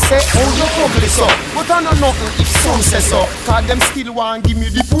 Some say, oh you ugly so. But I know nothing if some say so. Cause them still want give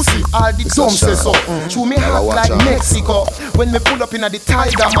me the pussy. All the dumb say so. Chew me hot like Mexico. When me pull up in a the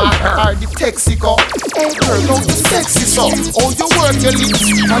Tiger Man or the Texaco. Hey girl, don't you sexy so. Oh you work your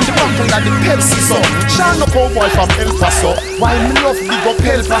lips and the buckle like the Pepsi so. Shine up boy from El Paso. Why me love big up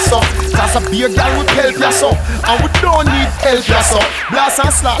El Paso? Cause a beer girl with help ya so. And we don't need help ya so. Blast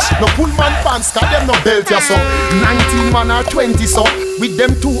and slash, no pull man pants. Cause them no belt ya so. 19 man or 20 so. With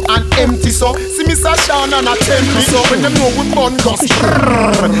them two and empty so. See me say Sean and a temple so. When them know we bun dust.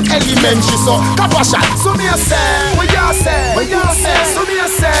 Elementary so. Kapasha. So me a say. What you say? What you say? So me a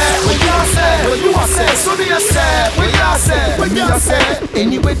say. What you say? What you say? So me a say. What you say? What you say?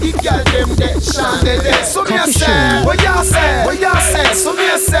 Anyway the girl them dead. Sean they dead. So me a say. What you say? What you say? So me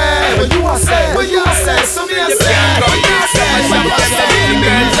a say. What you say? What you say? So me a say. What you say?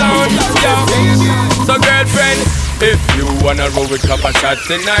 So girlfriend, if you wanna roll with Copper Shot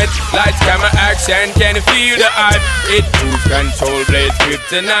tonight, lights, camera, action, can you feel the hype? It cruise control, blade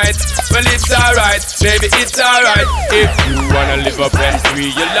kryptonite. Well it's alright, baby it's alright. If you wanna live up and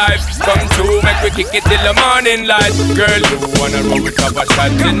free your life, come through, make we kick it till the morning light. Girl, you wanna roll with Copper Shot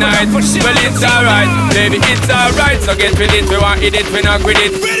tonight? Well it's alright, baby it's alright. So get with it, we want it, we not with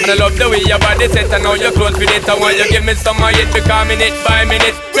it. And I love the way your body set and how your clothes fit it. I want you give me some of it, become minute by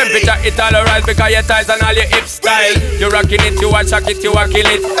minute. Temperature it all arise because your thighs and all your hip style. You rocking it, you a shock it, you a kill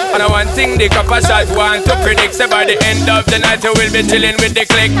it. And I one thing the Copper Shot want to predict. Say by the end of the night you will be chilling with the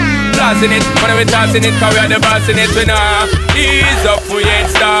click. Blasting it, when we tossing it, cause we are the boss in it. We nah ease up, we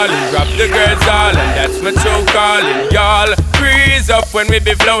ain't stalling. Grab the girls all, and that's my true calling. Y'all freeze up when we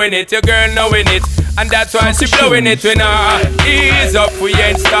be flowing it. Your girl knowing it, and that's why she blowing it. We nah ease up, we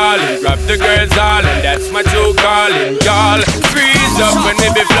ain't stalling. Grab the girls all, and that's my true calling. Y'all freeze up when we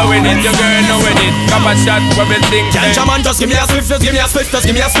be flowing it. Your girl knowing it. Copper Shot, what we think. Ganja man, just give me a swift, just give me a swift, just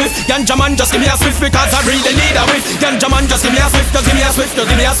give me a swift. Ganja man, just give me a swift because I really need a whiff. Ganja man, just give me a swift, just give me a swift, just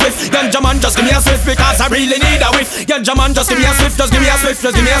give me a swift. Ganja man, just give me a swift because I really need a whiff. Ganja man, just give me a swift, just give me a swift,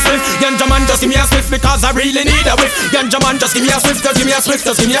 just give me a swift. Ganja man, just give me a swift because I really need a whiff. Ganja man, just give me a swift, just give me a swift,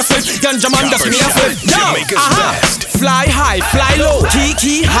 just give me a swift. Ganja man, just give me a swift. Yo, fly high, fly low,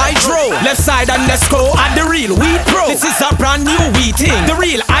 Kiki Hydro. Left side and let's go at the real weed pro. This is a brand new weed thing. The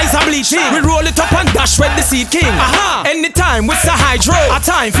real eyes are bleaching. We roll it up and dash with the seed king. Anytime with the hydro, a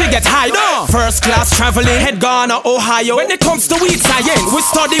time fi get high down. First class traveling, head Ghana, Ohio. When it comes to weed science, we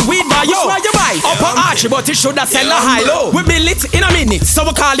study weed bio. Why you buy? Upper arch, but it should have sell a high low. We build it in a minute, so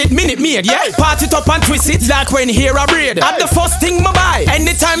we call it Minute Maid, yeah? Part it up and twist it like when hair a braid. At the first thing my buy,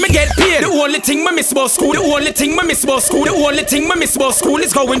 anytime me get paid. The only thing me miss about school, the only thing me miss about school, the only thing me miss about school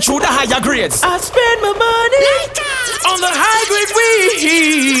is going through the higher grades. I spend my money on the high grade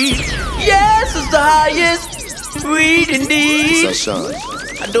weed. Yes, it's the highest weed indeed.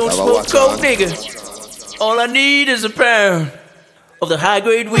 I don't smoke coke, nigga. All I need is a pound of the high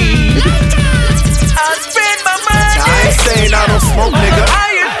grade weed. I spend my money. I ain't saying I don't smoke, nigga,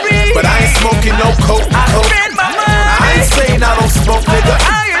 but I ain't smoking no coke. I ain't saying I don't smoke, nigga,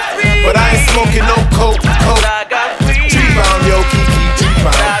 but I ain't smoking no coke. 3 pound yo Kiki, 3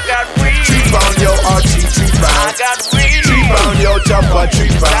 pound. 3 pound yo Archie, 3 pound. 3 pound yo Jumper, 3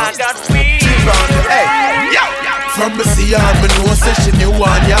 pound. 3 pound, hey, yo. From the sea on me know say she knew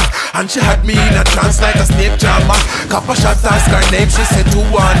one, yeah. And she had me in a trance like a snake charmer. Copper Shot asked her name, she said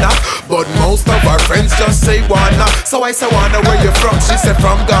Tuwana. But most of her friends just say Wana. So I say Wana, where you from? She said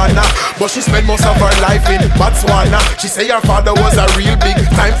from Ghana. But she spent most of her life in Botswana. She say her father was a real big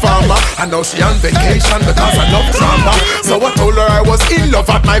time farmer. And now she on vacation because I love drama. So I told her I was in love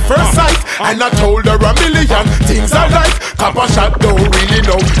at my first sight. And I told her a million things I like. Copper Shot don't really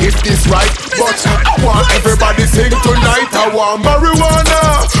know if this right, but I want everybody sing tonight. I want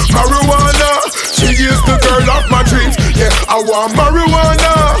marijuana, marijuana. She is the girl of my dreams. Yeah, I want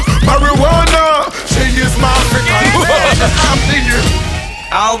marijuana, marijuana. She is my African. I'm singing.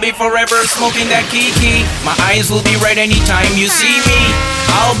 I'll be forever smoking that kiki. My eyes will be red anytime you see me.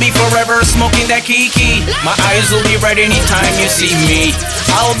 I'll be forever smoking that kiki. My eyes will be red anytime you see me.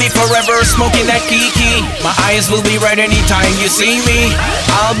 I'll be forever smoking that kiki. My eyes will be red anytime you see me.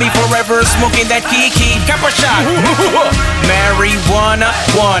 I'll be forever smoking that kiki. Copper shot. Marijuana,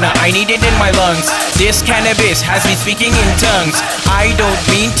 I need it in my lungs. This cannabis has me speaking in tongues. I don't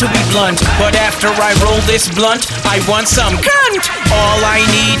mean to be blunt, but after I roll this blunt, I want some cunt. All I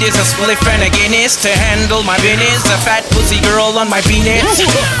need is a spliff and a Guinness to handle my business. A fat pussy girl on my penis.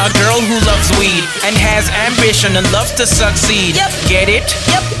 A girl who loves weed and has ambition and loves to succeed. Get it?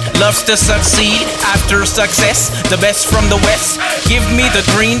 Loves to succeed after success. The best from the west. Give me the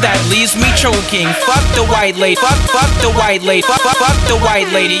green that leaves me choking. Fuck the white lady. Fuck the white lady. Fuck the white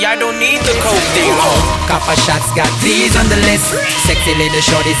lady. I don't need the coke thing. Copper shots got these on the list. Sexy little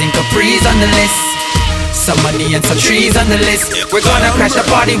shorties and capris on the list. Some money and some trees on the list. We're gonna crash the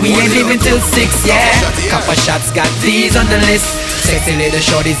party, we ain't leaving till 6, yeah. Copper shots got these on the list. Sexy little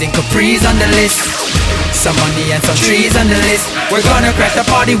shorties and capris on the list. Some money and some trees on the list. We're gonna crash the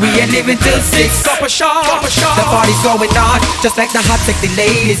party, we ain't leaving till 6. Copper shot, the party's going on. Just like the hot sexy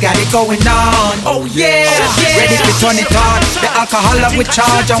ladies got it going on. Oh yeah, ready to turn it on. The alcohol up with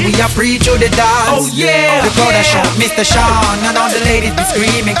charge and we are free to the dance. Oh yeah, the brother shot, Mr. Sean. And all the ladies be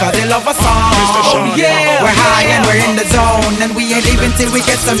screaming cause they love a song. Oh yeah, we're high and we're in the zone. And we ain't leaving till we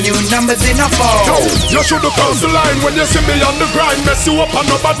get some new numbers in our phone. Yo, you should have crossed the line when you see me on the grind. Mess you up and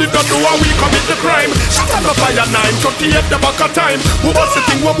nobody don't know how we commit the crime. Shut up fire 9, 28 the back of time. Who wants the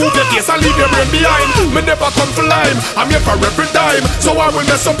thing, we move your face and leave your brain behind. Me never come for lime, I'm here for every dime. So I will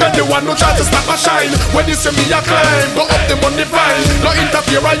mess up anyone who try to stop my shine. When you see me a climb, go up the money vine. No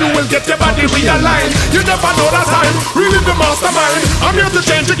interfere or you will get your body realigned. You never know that time, really the mastermind. I'm here to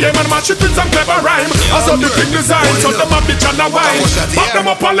change the game and match it with some clever rhyme. I saw the thing designed, so them a bitch and a wine. Back them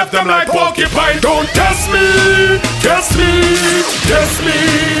up and left them like porcupine. Don't test me, test me, test me.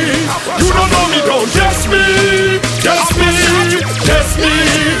 You don't know me, don't test me, test me, test me.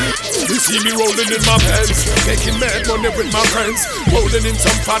 You see me rolling in my pants, making mad money with my friends, rolling in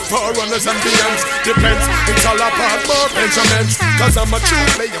some fat forerunners and BMs. Depends, it's all about more Benjamins. Cause I'm a true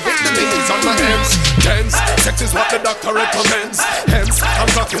player with the knees on my hands. Tense, sex is what the doctor recommends. Hence, I'm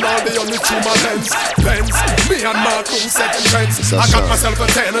talking all the only through my lens. Benz, me and my crew setting trends. I got myself a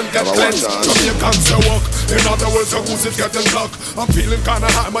 10 and get cleansed. Come here, cancer walk. In other words, your goose is getting blocked. I'm feeling kinda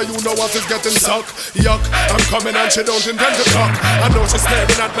high, but you know what is getting sucked. Yuck, I'm coming and she don't intend to talk. I know she's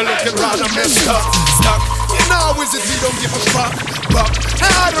staring at me looking rather messed up. Stuck, you know is it we don't give a fuck. Buck, I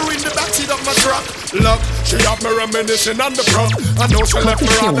had her in the backseat of my truck. Look, she have me reminiscing on the truck. I know she left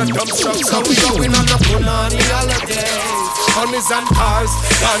me on the dump truck. So we going on the Punani holidays. Honeys and cars,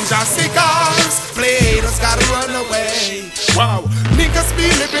 ganja cigars. Players gotta run away. Wow, niggas be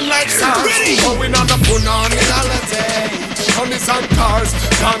living like stars. Going on the Punani holiday. Honeys and cars,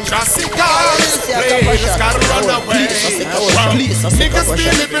 ganja cigars. Players gotta run away. Wow, niggas be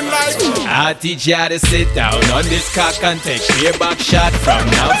living like. I teach you how to sit down on this cock and take a back shot from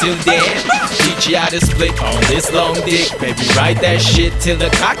now till then. Teach you how to split on this long dick, baby, ride that shit till the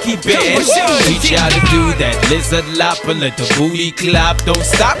cocky bend. Teach you how to do that lizard lap and let the booty clap. Don't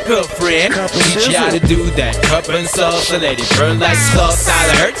stop, girlfriend. Teach you how to do that cup and sauce and let it burn like sauce.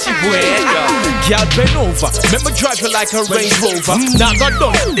 I'll hurt you when. Girl, bend over, make me drive you like a Range Rover. Now go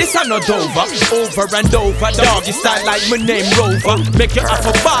down, this I not over. Over and over, doggy style like my name Rover. Make you off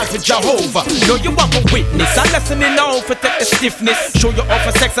a bar for Jehovah. Know you want a witness. I'm listening now for take the stiffness. Show you off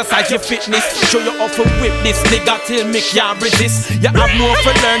for exercise your fitness. Show you off for whip this nigga till me can't resist. You have more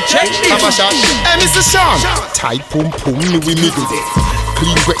for learn, check this. Have a shot. Hey, Mr. Sean. Tight pum pum me we nibble them.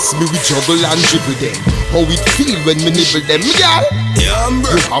 Clean breasts me we juggle and dribble them. How it feel when me nibble them, girl? You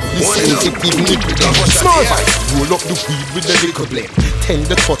have the sensitive nibble them. Small vice, roll up the weed with the little blend.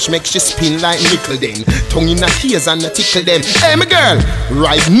 Tender touch makes you spin like nickel then. Tongue in the ears and a tickle them. Hey, my girl,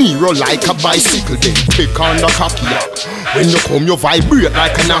 ride Nero like a bicycle then. Pick on the cocky up. When you come, you vibrate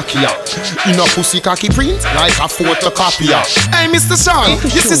like a Nokia. In a pussy cocky print, like a photocopier. Hey, Mr. Sean,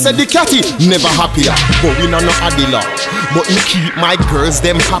 you see said the catty never happier. Going on no Adila, but me keep my girls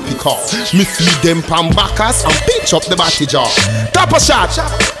them happy cause me feed them pambakas and pitch up the batty jaw. Top a shot,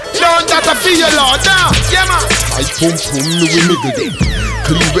 don't that a feel Lord now, yeah man. I pum pum me we nibble them.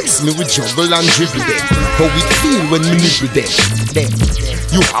 Clean breasts me we juggle and dribble them. How it feel when me nibble them.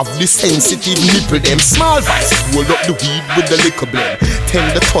 You have the sensitive nipple them. Small vice, roll up the weed with the liquor blend.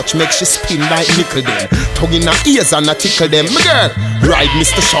 Tender touch makes you spin like nickel them. tongue in her ears and I tickle them. My girl, ride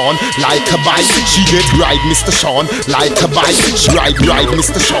Mr. Sean like a bike. She get ride Mr. Sean like a bike. Ride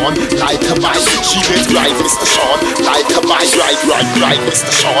Mr. Sean like a bike. She get ride Mr. Sean like a bike. Ride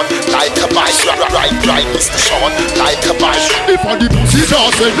Mr. Sean like a bike. Ride Mr. Sean like a bike. If on the pussy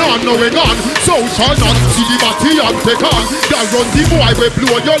just say none, no we gone. So shall not see the body and take on. That run the boy we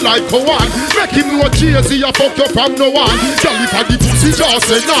blow your life for one. Make him know Jay-Z a fuck you from no one. Tell if on the pussy just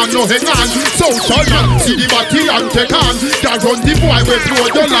say none, no hang on. So shall not see the body and take on. That run the boy we blow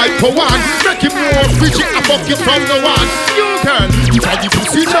your life for one. Make him know Bridget a fuck you from no one. You girl, if on the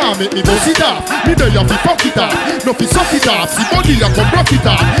pussy now make me bust it off. Me know you fi fuck it off, no fi suck it off. See body you come rock it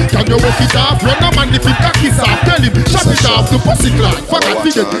off. Can you walk it off? Run a man if he cock it off. Tell him shut it off to pussy clock. Fuck a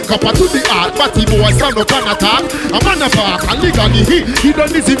figure, copper to the heart. Batty boy stand up and attack. A man a park and legally he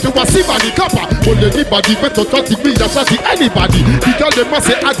don't listen to a simony copper. But anybody better 30 me that's shot anybody. The girl them must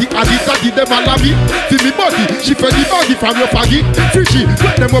say addy daddy them a labby. Feel me body, she fed the baggy from your faggy. Fishy,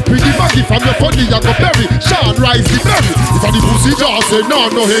 let them up pretty baggy from your funny you go berry. Sean rise the berry. If on the pussy just say no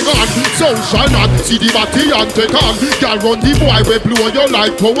hang on. So shall not see the body and take on. Girl run the boy we blow your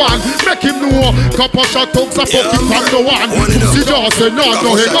life for one. Make him know couple shot talks a fucking from no one. Pussy just say no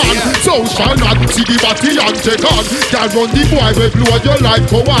hang on. So shall not see the body and take on. Girl run the boy we blow your life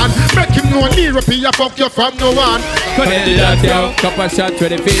for one. Make him know near a pee a fuck you from no one. Connect the dot, yo. Couple shots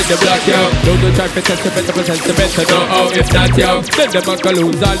ready to feed the block, yo. Don't try to test the better, no, oh, if not, yo. Then them a go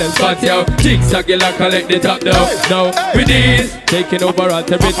lose all them spots, yo. Jigsaw gilla collect the top, though. No, with these, taking over all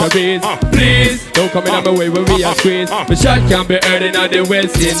territories. Please, don't come in on my way when we are squeeze. The shot can be heard in the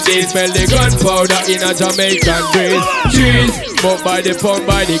West Indies. Smell the gunpowder in a Jamaican breeze. Trees, smoked by the phone,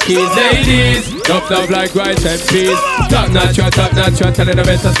 by the keys. Ladies, tough love like rice and peas. Top notch, telling them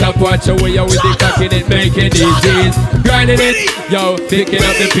better stop. Watch away, yo, with the cock in it, making disease. Grinding it, yo, picking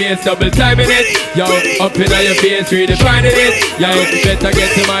up the pace, double timing it, yo, up in your face, redefining it, yo, better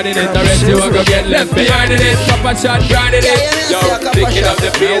get your man in it, the rest you are gonna get left behind in it. Pop a shot, grinding it, yo, picking up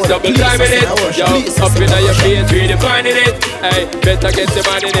the pace, double timing it, yo, up in your face, redefining it, hey, better get your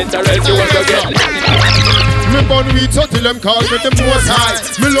man in it, the rest you are gonna get left. Me burn weed so till them call me the most high.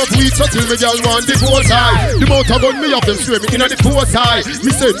 Me love weed so till me girl want the most high. The mouth of gun me have them straight me inna the post high. Me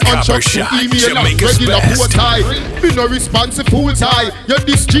send unshot to email and regular post high. Me no responsive fools high. You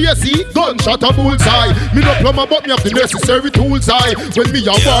this GSE gunshot a bullseye. Me no plumber but me have the necessary tools high. When me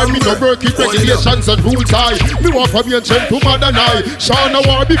a war me no work it regulations and rules high. Me want from ancient to modern high. Sean a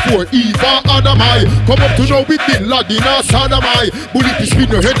war before Eva Adam I. Come up to know with Bin Laden or Saddam I. Bullet is spin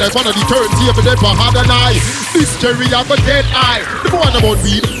your head like one of the turntable never had an eye. This cherry have a dead eye. The one about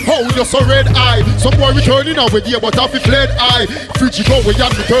weed, how you so red eye. Some boy returning out with you but half a fled eye. Fridge go where you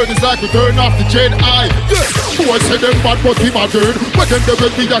return is like return off the Jedi eye. Yeah, boy say them bad but him a turn. But then they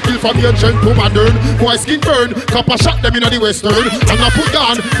will be a kill from the ancient to modern. Boy skin burn, copper shot them in the western. And I put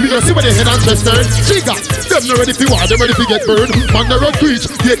down, me just see where they head and chest turn. Trigger, them not ready for war, them ready to get burned. Man the road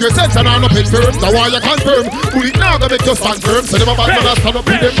preach, get your sense and I'm up in firm. Now why you confirm, bullet now gonna make you stand firm. So them a bad man stand up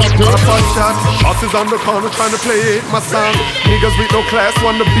with them back turn. Shot, bosses on the corner trying to play it, my song. Niggas with no class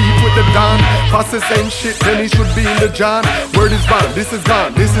wanna beef with the Don. Bosses ain't shit, then he should be in the John. Word is bond, this is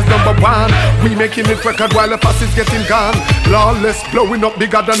gone, this is number one. We making it record while the fuss is getting gone. Lawless, blowing up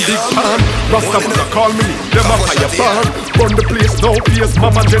bigger than Big Pan. Rasta call me, them a fire burn. Run the place, no place,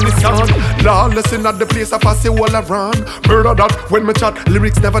 Mama Jenny son. Lawless in at the place, I pass it all around. Murder that, when me chat,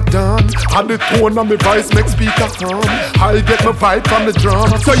 lyrics never done. And the tone of my voice makes speaker hum. I get my vibe from the drum.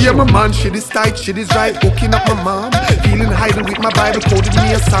 So yeah, my man, shit is tight, shit is right. Hooking up my mom, feeling hiding with my Bible, coded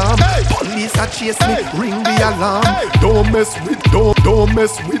me a psalm. Police are chase me, ring the alarm. Don't mess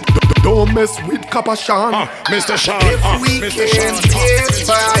with Copper Sean. Mr. Sean, if we can't get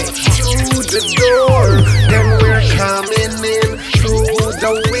by through the door, then we're coming in through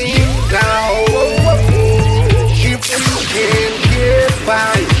the window. If we can't get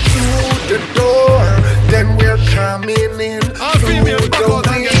by through the door, then we're coming in through the window.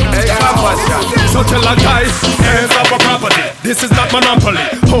 So tell a guy, hands up a property. This is not monopoly.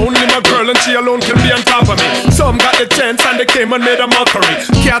 Only my girl and she alone can be on top of me. Some got the chance and they came and made a mockery.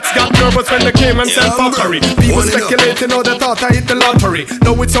 Cats got nervous when they came and said fuckery. People speculating how they thought I hit the lottery.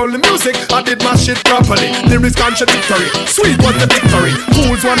 No, it's only music, I did my shit properly. Lyrics contradictory, sweet was the victory.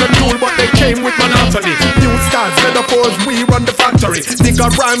 Fools wanna duel but they came with monotony. New stars, metaphors, we run the factory. Think I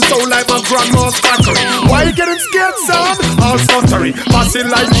rhyme so like my grandma's factory. Why you getting scared, son? All sorcery.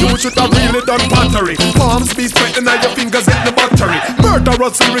 Passing like juice with a really done pottery. Palms be sweating and your fingers get the buttery.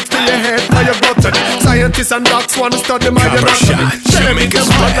 Murderous lyrics to your head and your gluttony. Scientists and docs wanna study my anatomy. Shame make them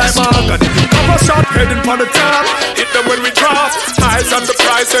hard like mahogany. Cover shot heading for the top. Hit them when we drop. Eyes on the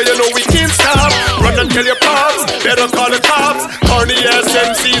prize so you know we can't stop. Run and kill your pops. Better call the cops. Corny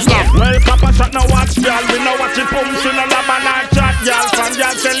SMC's now. Well, Papa shot no watch, girl. We no watch it boom. She no love and not chat, girl. From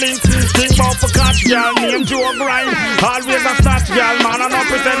girl selling. Think about for catch, girl. Name Joe Grind. Always a snatch, girl. Man, I no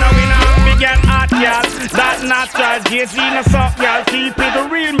pretend that we not big get hot, girl. That natural. JC no suck, girl. Keep it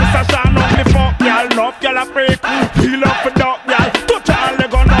real. Mr. Sean only fuck, girl. Enough, girl, a break. Peel up for duck, girl. Touch all the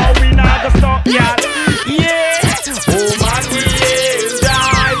gun, now we not go stop, girl. Yeah. Oh, man, we ain't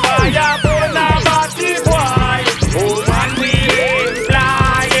die by a bona body boy. Oh, man, we ain't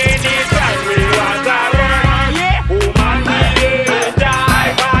fly anytime we want to run. Yeah. Oh, man, we ain't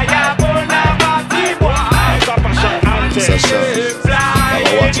die by a bona body boy. Papa shot and take fly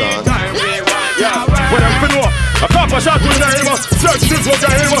anytime we want to run. When I'm finna a copper shot with name. Search this for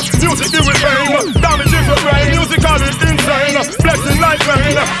game. Music give it fame. Damage is with rain. Musical is insane. Blessing like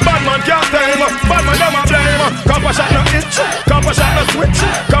rain. Bad man can't tame. Bad man them a blame. Copper shot no itch. Copper shot no switch.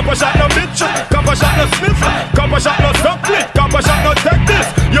 Copper shot no bitch. Copper shot no sniff. Copper shot no suck click. Copper shot no take this.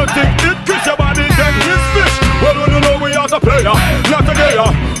 You think it kiss your body then his fish. Well when you know we are the player. Not a gayer.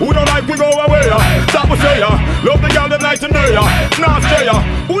 Who don't like we go away. Stop we say love the girl them night and day. Not stay.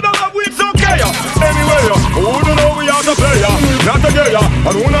 Who don't love we it's okay. Anyway, who don't know we are the player. Not a gayer.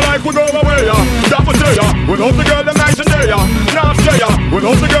 And who don't like we go away. Stop we say we love the girl them night and day. Not stay. We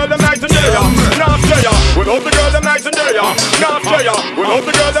love the girl them night and day. Not stay. We love the girl them night and day. Not stay. We love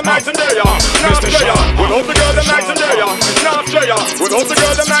the girl them night and day. Not stay. We love the girl them night and day. Not stay. We love the girl them night and day. Not stay. We love the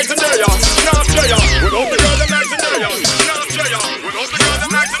girl them night and day. Not stay. We love the girl them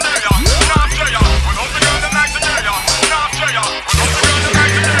night and day. Not stay. We love the girl them night and day. Not stay. We love the girl them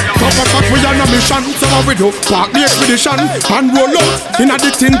night and day. Papa Cat, we on a mission, so what we do? Park the expedition and roll out in a the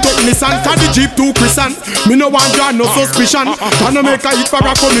tin top Nissan. Cause the Jeep too Christian. Me no want draw no suspicion. Can no make a hit for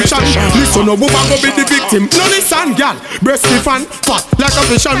a commission. Listen, no move and go be the victim. No listen, girl, breast the fan, fat like a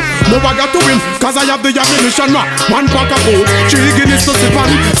vision. No I got to win, cause I have the ammunition. One pack of food, 3 Guinness to sip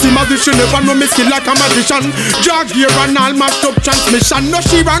on. See my vision, never know me skill like a magician. Jog gear and all mashed up transmission. No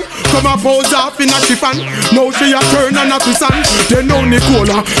she ran, come a pose off in a chiffon. Now she a turn and a twist on. They know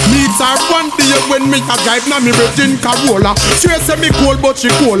Nicola. Meets her one day when me a drive na me Virgin Corolla. She say me cold but she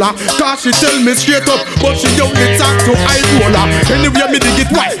cola. Cause she tell me straight up but she only talk to high roller. Anyway me dig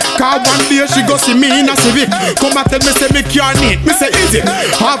it right. Cause one day she go see me in a Civic. Come and tell me say me can't eat. Me say easy.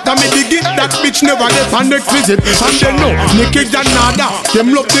 After me dig it that bitch never get her next visit. And they know Nicky and Nada.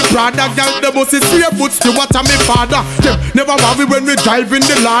 Them love the Prada. Girl the boss is 3 foot still what a me father. Them never worry when we drive in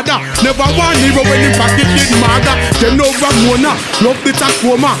the ladder. Never want hero when in pocket did murder. Them know Ramona. Love the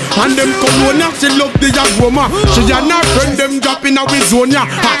Tacoma. And them Corona, she love the aroma. She and her friend, them drop in Arizona.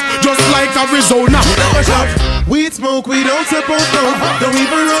 Just like Arizona. Weed smoke, we don't suppose no. Don't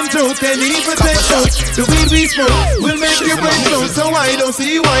even run joke, can't even take shots. The weed we smoke will make your brain blow. So I don't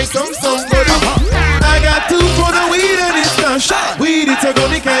see why some song go down. I got 2 for the weed and it's stash. Weed it's a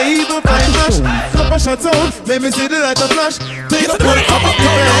gun, it can't even find mash. Couple shots on, let me see the light of flash. Take the one up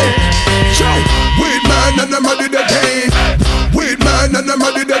the Weed man and I'm ready to gain. Weed man and I'm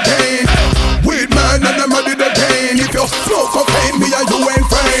ready to gain. Weed man and I'm ready to gain. If you smoke cocaine, me and you ain't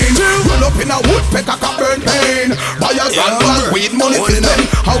friend. Roll up in a woodpecker, can burn pain. Buy a gun, weed money to them.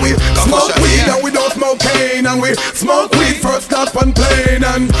 How we smoke weed and we don't smoke cane. And we smoke weed first class on plane.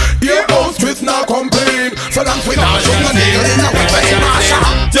 And your old streets now complain. So long we not shoot no nigga in a way.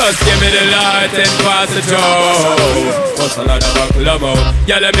 Just give me the light and pass the joe. What's a lot of buckle out?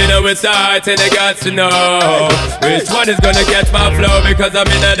 Yeah, let me know which side and I got to know which one is gonna catch my flow. Because I'm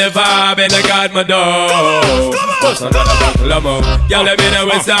in the vibe and I got my dough. What's a lot of buckle out? Yeah, let me know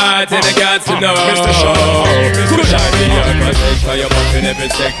which side and I got to know. Could I be on my sector? You're up in every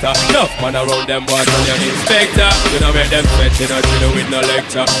sector. Enough man around them boys on your inspector. You know make them sweat, you know chill with no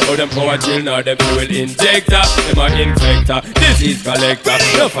lecture. Oh them power chill now, them fuel injector. Them a infector, disease collector.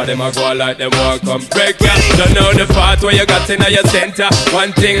 Enough of them a go like them walk come break ya. Don't know the part where you got in your center.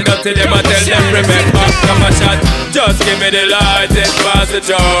 One thing not to them I tell them remember. Come a shot, just give me the light and pass the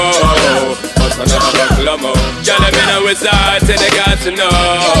joe. What's another buckle out? Yeah, let me know which side and I got to know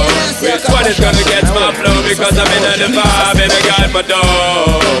which one is gonna get my flow. Because I'm in the vibe and I got my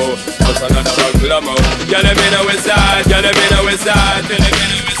dough. What's another buckle out? Yeah, let me know which side. Yeah, let me know which side. Till I get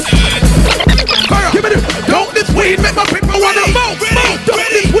it which side. Give me the, don't this weed make my people wanna smoke. Don't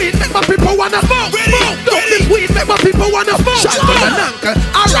this weed make my people wanna smoke. Don't this weed make my people wanna smoke. Shot from an uncle,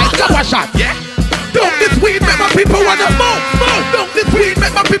 alright, go a shot, yeah. Don't this weed make my people wanna smoke. Don't this weed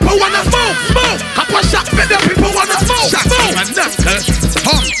make my people wanna smoke. Couple shot make the people wanna smoke. Shot from an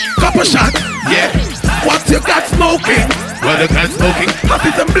uncle, couple shot, yeah. What you got smoking? Well, the got smoking.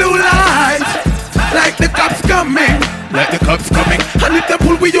 Happy some blue lights, like the cops coming. like the cops coming. And if they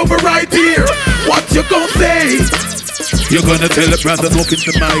pull we over right here, what you gonna say? You're gonna tell a brother smoke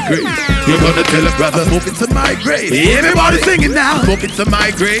into my grave. You're gonna tell a brother smoke into my grave. Everybody singing now, smoke into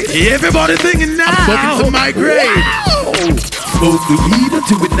my grave. Everybody singing now, smoke into my grave. Wow. Smoke the weed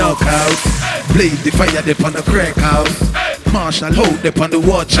until we knock out. Blaze the fire up on the crack house. Marshall hold up on the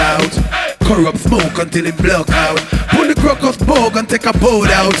watch out. Corrupt smoke until it block out. Pull the crocus bog and take a boat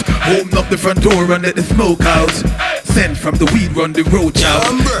out. Open up the front door and let the smoke out. Send from the weed run the roach out.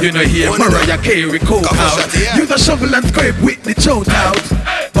 You know here Mariah Carey coke out. Use a shovel and scrape with the choke out.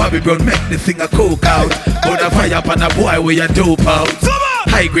 Bobby Brown make the singer coke out. Put a fire up on a boy where you dope out.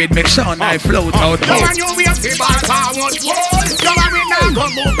 High grade make Sean I float out. You and you we have to back forward. You and we now go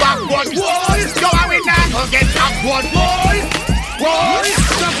move backward. You and we now go get backward.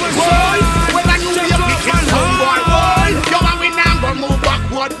 When I knew we have to get forward. You and we now go move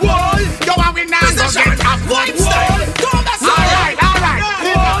backward. You and we now go get backward. Alright.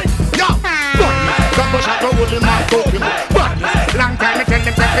 Yo, couple shot of wood in my talking. Long time I tell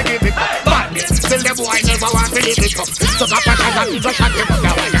them to give it up. Till the boy never want to live it up. So couple shot of people shot them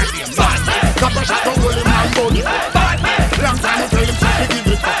up. Couple shot of wood in my body. Long time I tell them to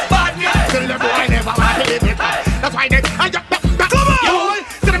give it up. Till the boy never want to live it up. That's why they I just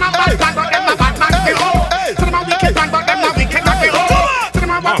to them a bad man, but them a bad man below. To them a wicked man, but them a wicked man below. To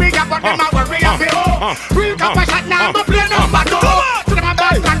them a warrior, but them a warrior below. Real couple shot now, but play number two. To them a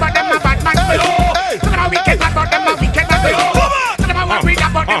bad man, but them a bad man below. To them a wicked man, but them a wicked man below. To them a warrior,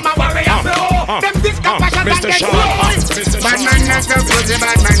 but them a warrior below. Them this couple shot and get slow. Bad man not so good,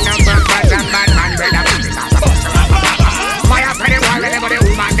 bad man not bad, bad man better. Fire for the war, whenever the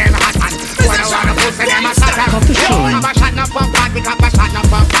woman them hot man. Wanna pussy them a sat. Couple shot no pump, couple shot no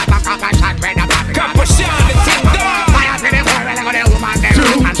pump, couple shot red a back. Couple shot the ting dog. Fire for the war, whenever the woman them.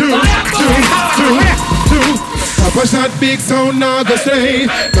 Two. Couple shot big sound now go stray.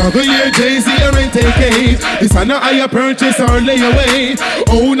 Now go hear Jay-Z or NTK. This a no higher purchase or lay away.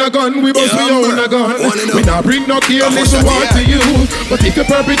 Own a gun, we must we own a gun. We not bring no careless war to you. But if you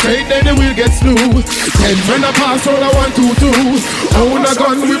perpetrate, then they will get slew. 10 men a pass all a 1, 2, 2. Own a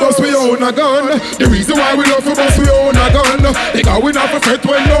gun, we must we own a gun. The reason why we love for us we own a gun. Because we not for fret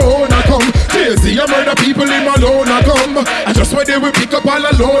when no owner come. Jay-Z a murder people in alone a come. And just when they will pick up all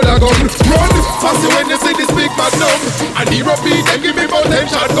a load a gun. Run, fast when they see this big bad numb. And the repeat them give me about 10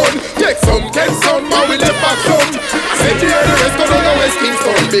 shotgun. Take some, get some, and we left back some. I said here the rest go down to West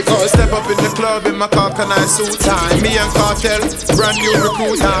Kingston. Because step up in the club in my Coconut suit time. Me and Cartel, brand new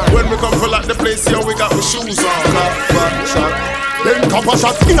recruit time. When we come full at the place, yo, we got the shoes on. Back shot. Then couple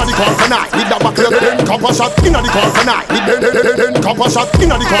shot inna the corner night. With the buckle. Then couple shot inna the corner night. Then couple shot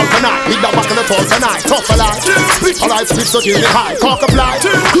inna the corner night. With the buckle of torch night. Talk a lie. Split a lie, split so till the high. Talk a fly.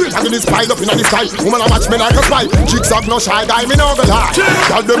 Great agonies pile up inna the sky. Woman a match me like a spy. Jigsaw no shy guy, me no go lie.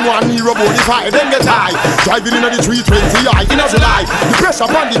 Tell them one hero body fire, then get high. Driving inna the 320i inna July. The pressure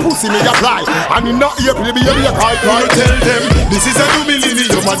upon the pussy me apply. And in not April be a call. Tell them this is a new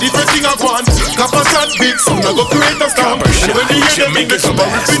millennium, a different thing I want. Couple shot big, soon I go create a storm. And when they hear them in the summer,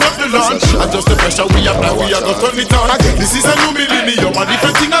 ripping up the launch. And just the pressure we apply, we are gonna turn it on. This is a new millennium, a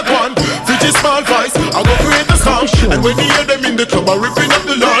different thing I want. Fridge small voice, I go create a storm. And when they hear them in the club, ripping up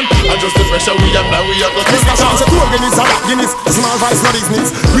the lawn. And just the pressure we apply, we are gonna turn it on. Guinness, a rap Guinness, small voice, not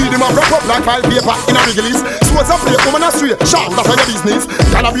business. Read them up, wrap up like file paper in a Wrigley's. Swords a play, woman a straight, sharp, that's all your business.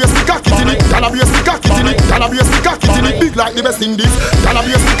 Calabrius the cock it in it, Calabrius the cock it in it, Calabrius the cock it in it, big like the best in this.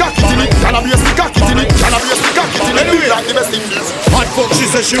 Calabrius the cock it in it, Calabrius the cock it in it, Calabrius the cock it in it, big like the best in this. Hot fuck, she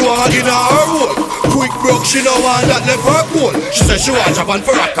said she want in her hole. Quick broke, she no want that left her cool. She said she want Japan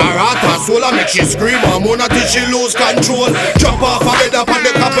for a karata soul. I make she scream, I'm on till she lose control. Drop off her head up on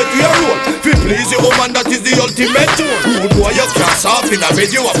the carpet to your roll. Feel please the woman, that is the ultimate tool. Rude boy, you can't soft in a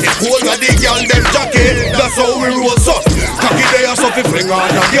bed, you have the cool. Got the girl, them jacket, that's how we roll so. Cocky day, so fi fling on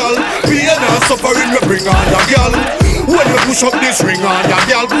the girl. Pain and suffering, we bring on the girl. When we push up this ring on the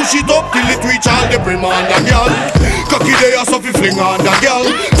girl, push it up till it reach all the brim on the girl. Cocky day, so fi fling on the girl.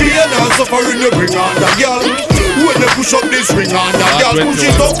 Pain and suffering, we bring on the girl. When they push up this ring on the girl, push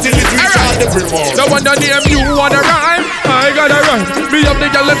it up till it reach all the brim on. The one that name you wanna rhyme, I gotta rhyme. Me up the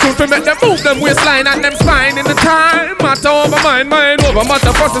girl, them tune to make them move them waistline and them spine in the time. Matter over mind over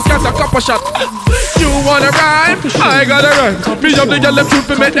matter process, got a couple shot. You wanna rhyme, I gotta rhyme. Me up the girl, them tune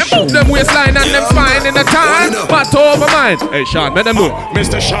to make them move them waistline and them spine in the time. Matter over mind Hey Sean, let them know.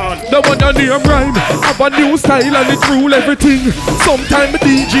 Mr. Sean. The one on name rhyme. Have a new style and it rule everything. Sometime a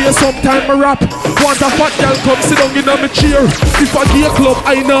DJ, sometime a rap. Want a fat girl come sit down in my chair. If I get a club,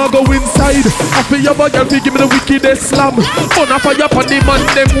 I now go inside. After your girl, we give me the wickedest slam. On a fire upon the man,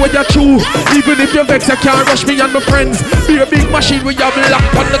 them where you true. Even if you vex, you can't rush me and my friends. Be a big machine when you have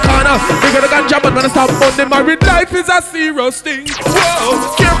locked on the corner. Bigger the ganja man, when I stop on the married life is a serious thing.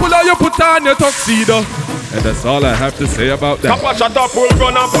 Whoa, careful how you put on your tuxedo. And that's all I have to say about that. Kappa shot a pull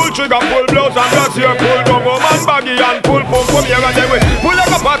gun and pull trigger, pull blouse and glass here, pull down man baggy and pull pump from here and then we pull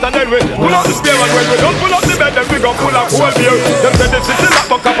like a part and then we pull out the spear and when we don't pull out the bed then we gon' pull a whole beer. Them said the city lock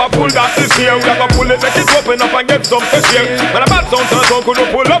but Kappa pull that this year. We gon' pull it, make it open up and get some fresh air. When a bad sound turns on,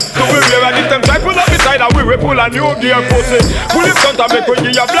 couldn't pull up to we wear and if them try pull up beside and we will pull a new gear pussy. Pull it front and make we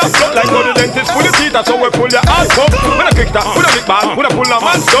give you black blood like how the dentist pull the teeth and so we pull your ass up. When I kick that, when I kick ball, when I pull a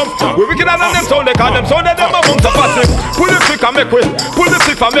man stump. We wicked and them sound they call them sound they them a mount of passive. Pull the stick and make way. Pull the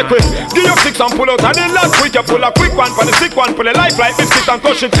stick and make way. Give your six and pull out. And then last week you pull a quick one for the sick one. Pull a life like biscuit and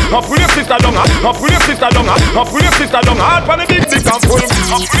crush it. Up pull your sister down. Up pull your sister down. Up pull your sister down. Hard for the big stick and pull.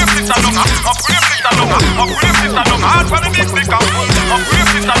 Up pull your sister down. Up pull your sister down. Up pull your sister down. Hard for the big stick and pull. Up pull your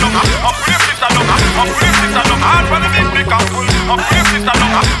sister down. Up pull your sister down. Up pull your sister down. Hard for the big stick and pull. Up pull your sister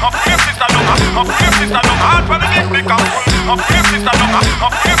down. Up pull your sister down. Up pull your sister down. Hard for the big stick and pull. Up pull your sister down. Up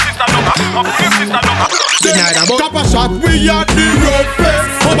pull your sister down. Up pull your sister down. Kappa shot, we are the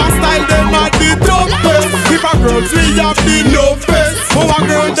roughest. Our style, them are the toughest. If a girls, we have the toughest. Our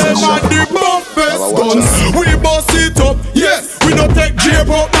girls, them are the buffest. Guns, we bust it up, yes. We don't take jail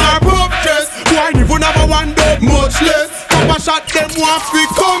up our pop chest. Why even have a one dog, much less. Kappa shot, them want to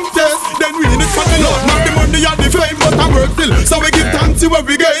contest. Then we in it for the Lord, not the money and the fame, but I work still. So we give thanks to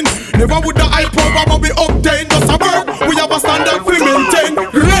every gain. Never would the high program but we obtain. Just a work, we have a standard we maintain.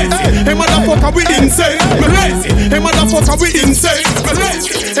 Crazy, hey motherfucker, we insane. Crazy, hey motherfucker, we insane. Crazy,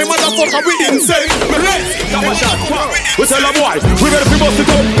 hey motherfucker, we insane. Crazy, Kappa shot, we tell a boy, we ready for bust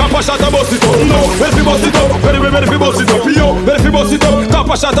it up. Kappa shot a bust it up. No, ready for bust it up. Ready for bust it up. Yo, ready for bust it up.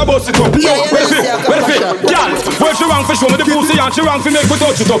 Kappa shot a bust it up. Yo, ready for, girl, when she wrong for show me the pussy and she wrong for make me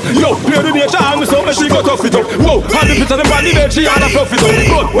touch it up. Yo, play the nature and me so me she go tough it up. Whoa, had the pit of the body bed she had a fluff it up.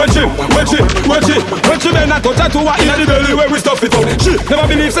 Good, when she bend and touch her to her inna the belly where we stuff it up. She never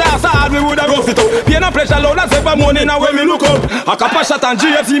believe say as hard we woulda rough it up. Pain and pressure loud as ever morning and when me look up, a Kappa shot and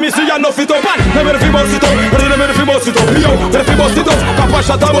GFC me see enough it up. And me ready fi bust it up, ready fi bust it up. Yo, ready fi bust it up. Kappa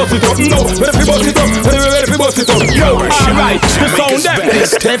shot and bust it up. No, ready fi bust it up, ready fi bust it up. Yo, alright, the sound them.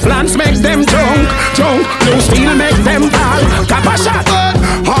 Teflons make them drunk. Blue steel make them ball. Kappa shot.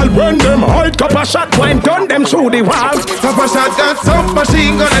 All when them hide, Kappa shot Point gun them through the wall. Kappa shot got some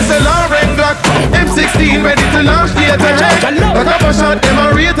machine gun SLR and Glock. M16 ready to launch the attack. A Kappa shot them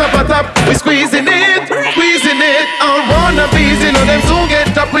a rate up a top. We squeezing it. All wannabes, you know them soon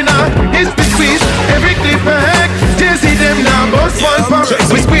get up in a it's the squeeze. Every clip a hack. JC them now bust one pop.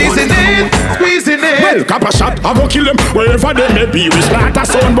 We squeezing it. Well, Kappa shot, I go kill them wherever they may be. We start a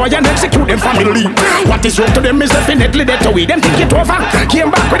sound boy and execute them family. What is wrong to them is definitely dead to we. Them think it over.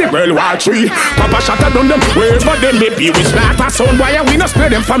 Came back with the World War III. Kappa shot I done them wherever they may be. We start a sound boy and we not spare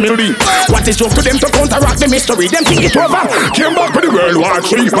them family. What is wrong to them to counteract the mystery? Them think it over. Came back with the World War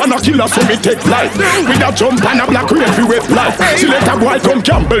III. Man a killer so me take life. With a jump and a black red we wet life. Select a boy come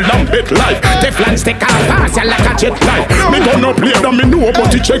Campbell and bet life. Teflon stick a pass ya like a jet life. Me gonna play them me know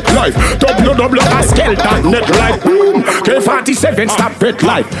but it check life. Double a skeleton net life. Boom. K47 stop bet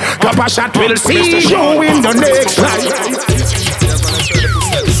life. Kappa shot will see you in the next life.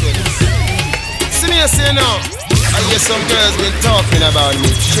 See me say now. I hear some girls been talking about me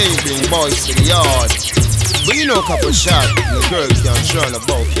shaving boys to the yard. But you know Kappa shot, the girls can't run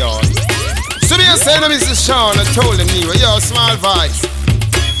about yard. So me say now Mr. Sean, I told him me, yo, small voice.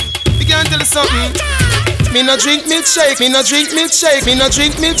 We can't tell you something. Me no drink milkshake, me no drink milkshake, me no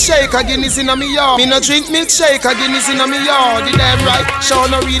drink milkshake. I Guinness inna me yard. Me no drink milkshake, I Guinness inna me yard. The damn right,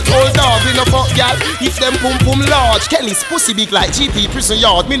 Sean a real old dog. We no fuck gal, if them pum pum large. Kelly's pussy big like GP prison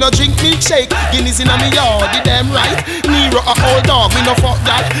yard. Me no drink milkshake, Guinness inna me yard. The damn right, Nero a old dog. We no fuck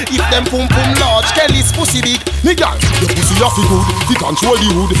gal, if them pum pum large. Kelly's pussy big. Me gal, your pussy off the good, the control the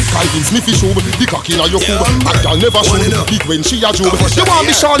hood. Calvin Sniffy show, the cock inna your cube. A gal never show, big when she a job. You want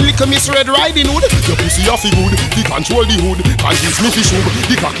me Sean lick a Miss Red Riding Hood? Your pussy off fi good, the control the hood. Convince me fi shoot,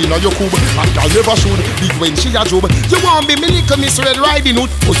 the cock inna your cube. And girl never should, big when she a job. You want be me little Miss Red Riding Hood.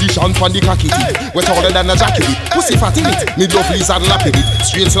 Position pon the cocky tip, wet harder than a jacket. Pussy fat in it, me love lizard lapping it.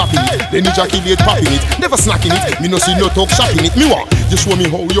 Straight slapping it, then ejaculate popping it. Never snacking it, me no see no talk shopping it. Me want, you show me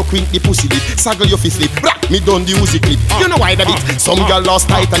how you quink the pussy dip. Saggle your fist lip, blah, me done the Uzi clip. You know why that it? Some girl lost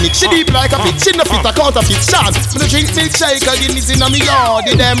Titanic, she deep like a pit. She no fit a counterfeit, chance. Me no drink milkshake, I get inna me yard.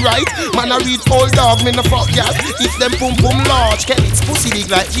 You damn right, man I read old dog, me no fuck yard. If them pum pum large, can it's pussy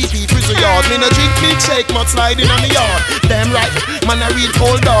big like GP prison yard. Me no drink milkshake, mud slide inna me yard. Damn right, man I read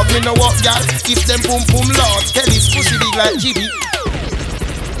old dog, me no walk yard. If them pum pum large, can it's pussy big like GP.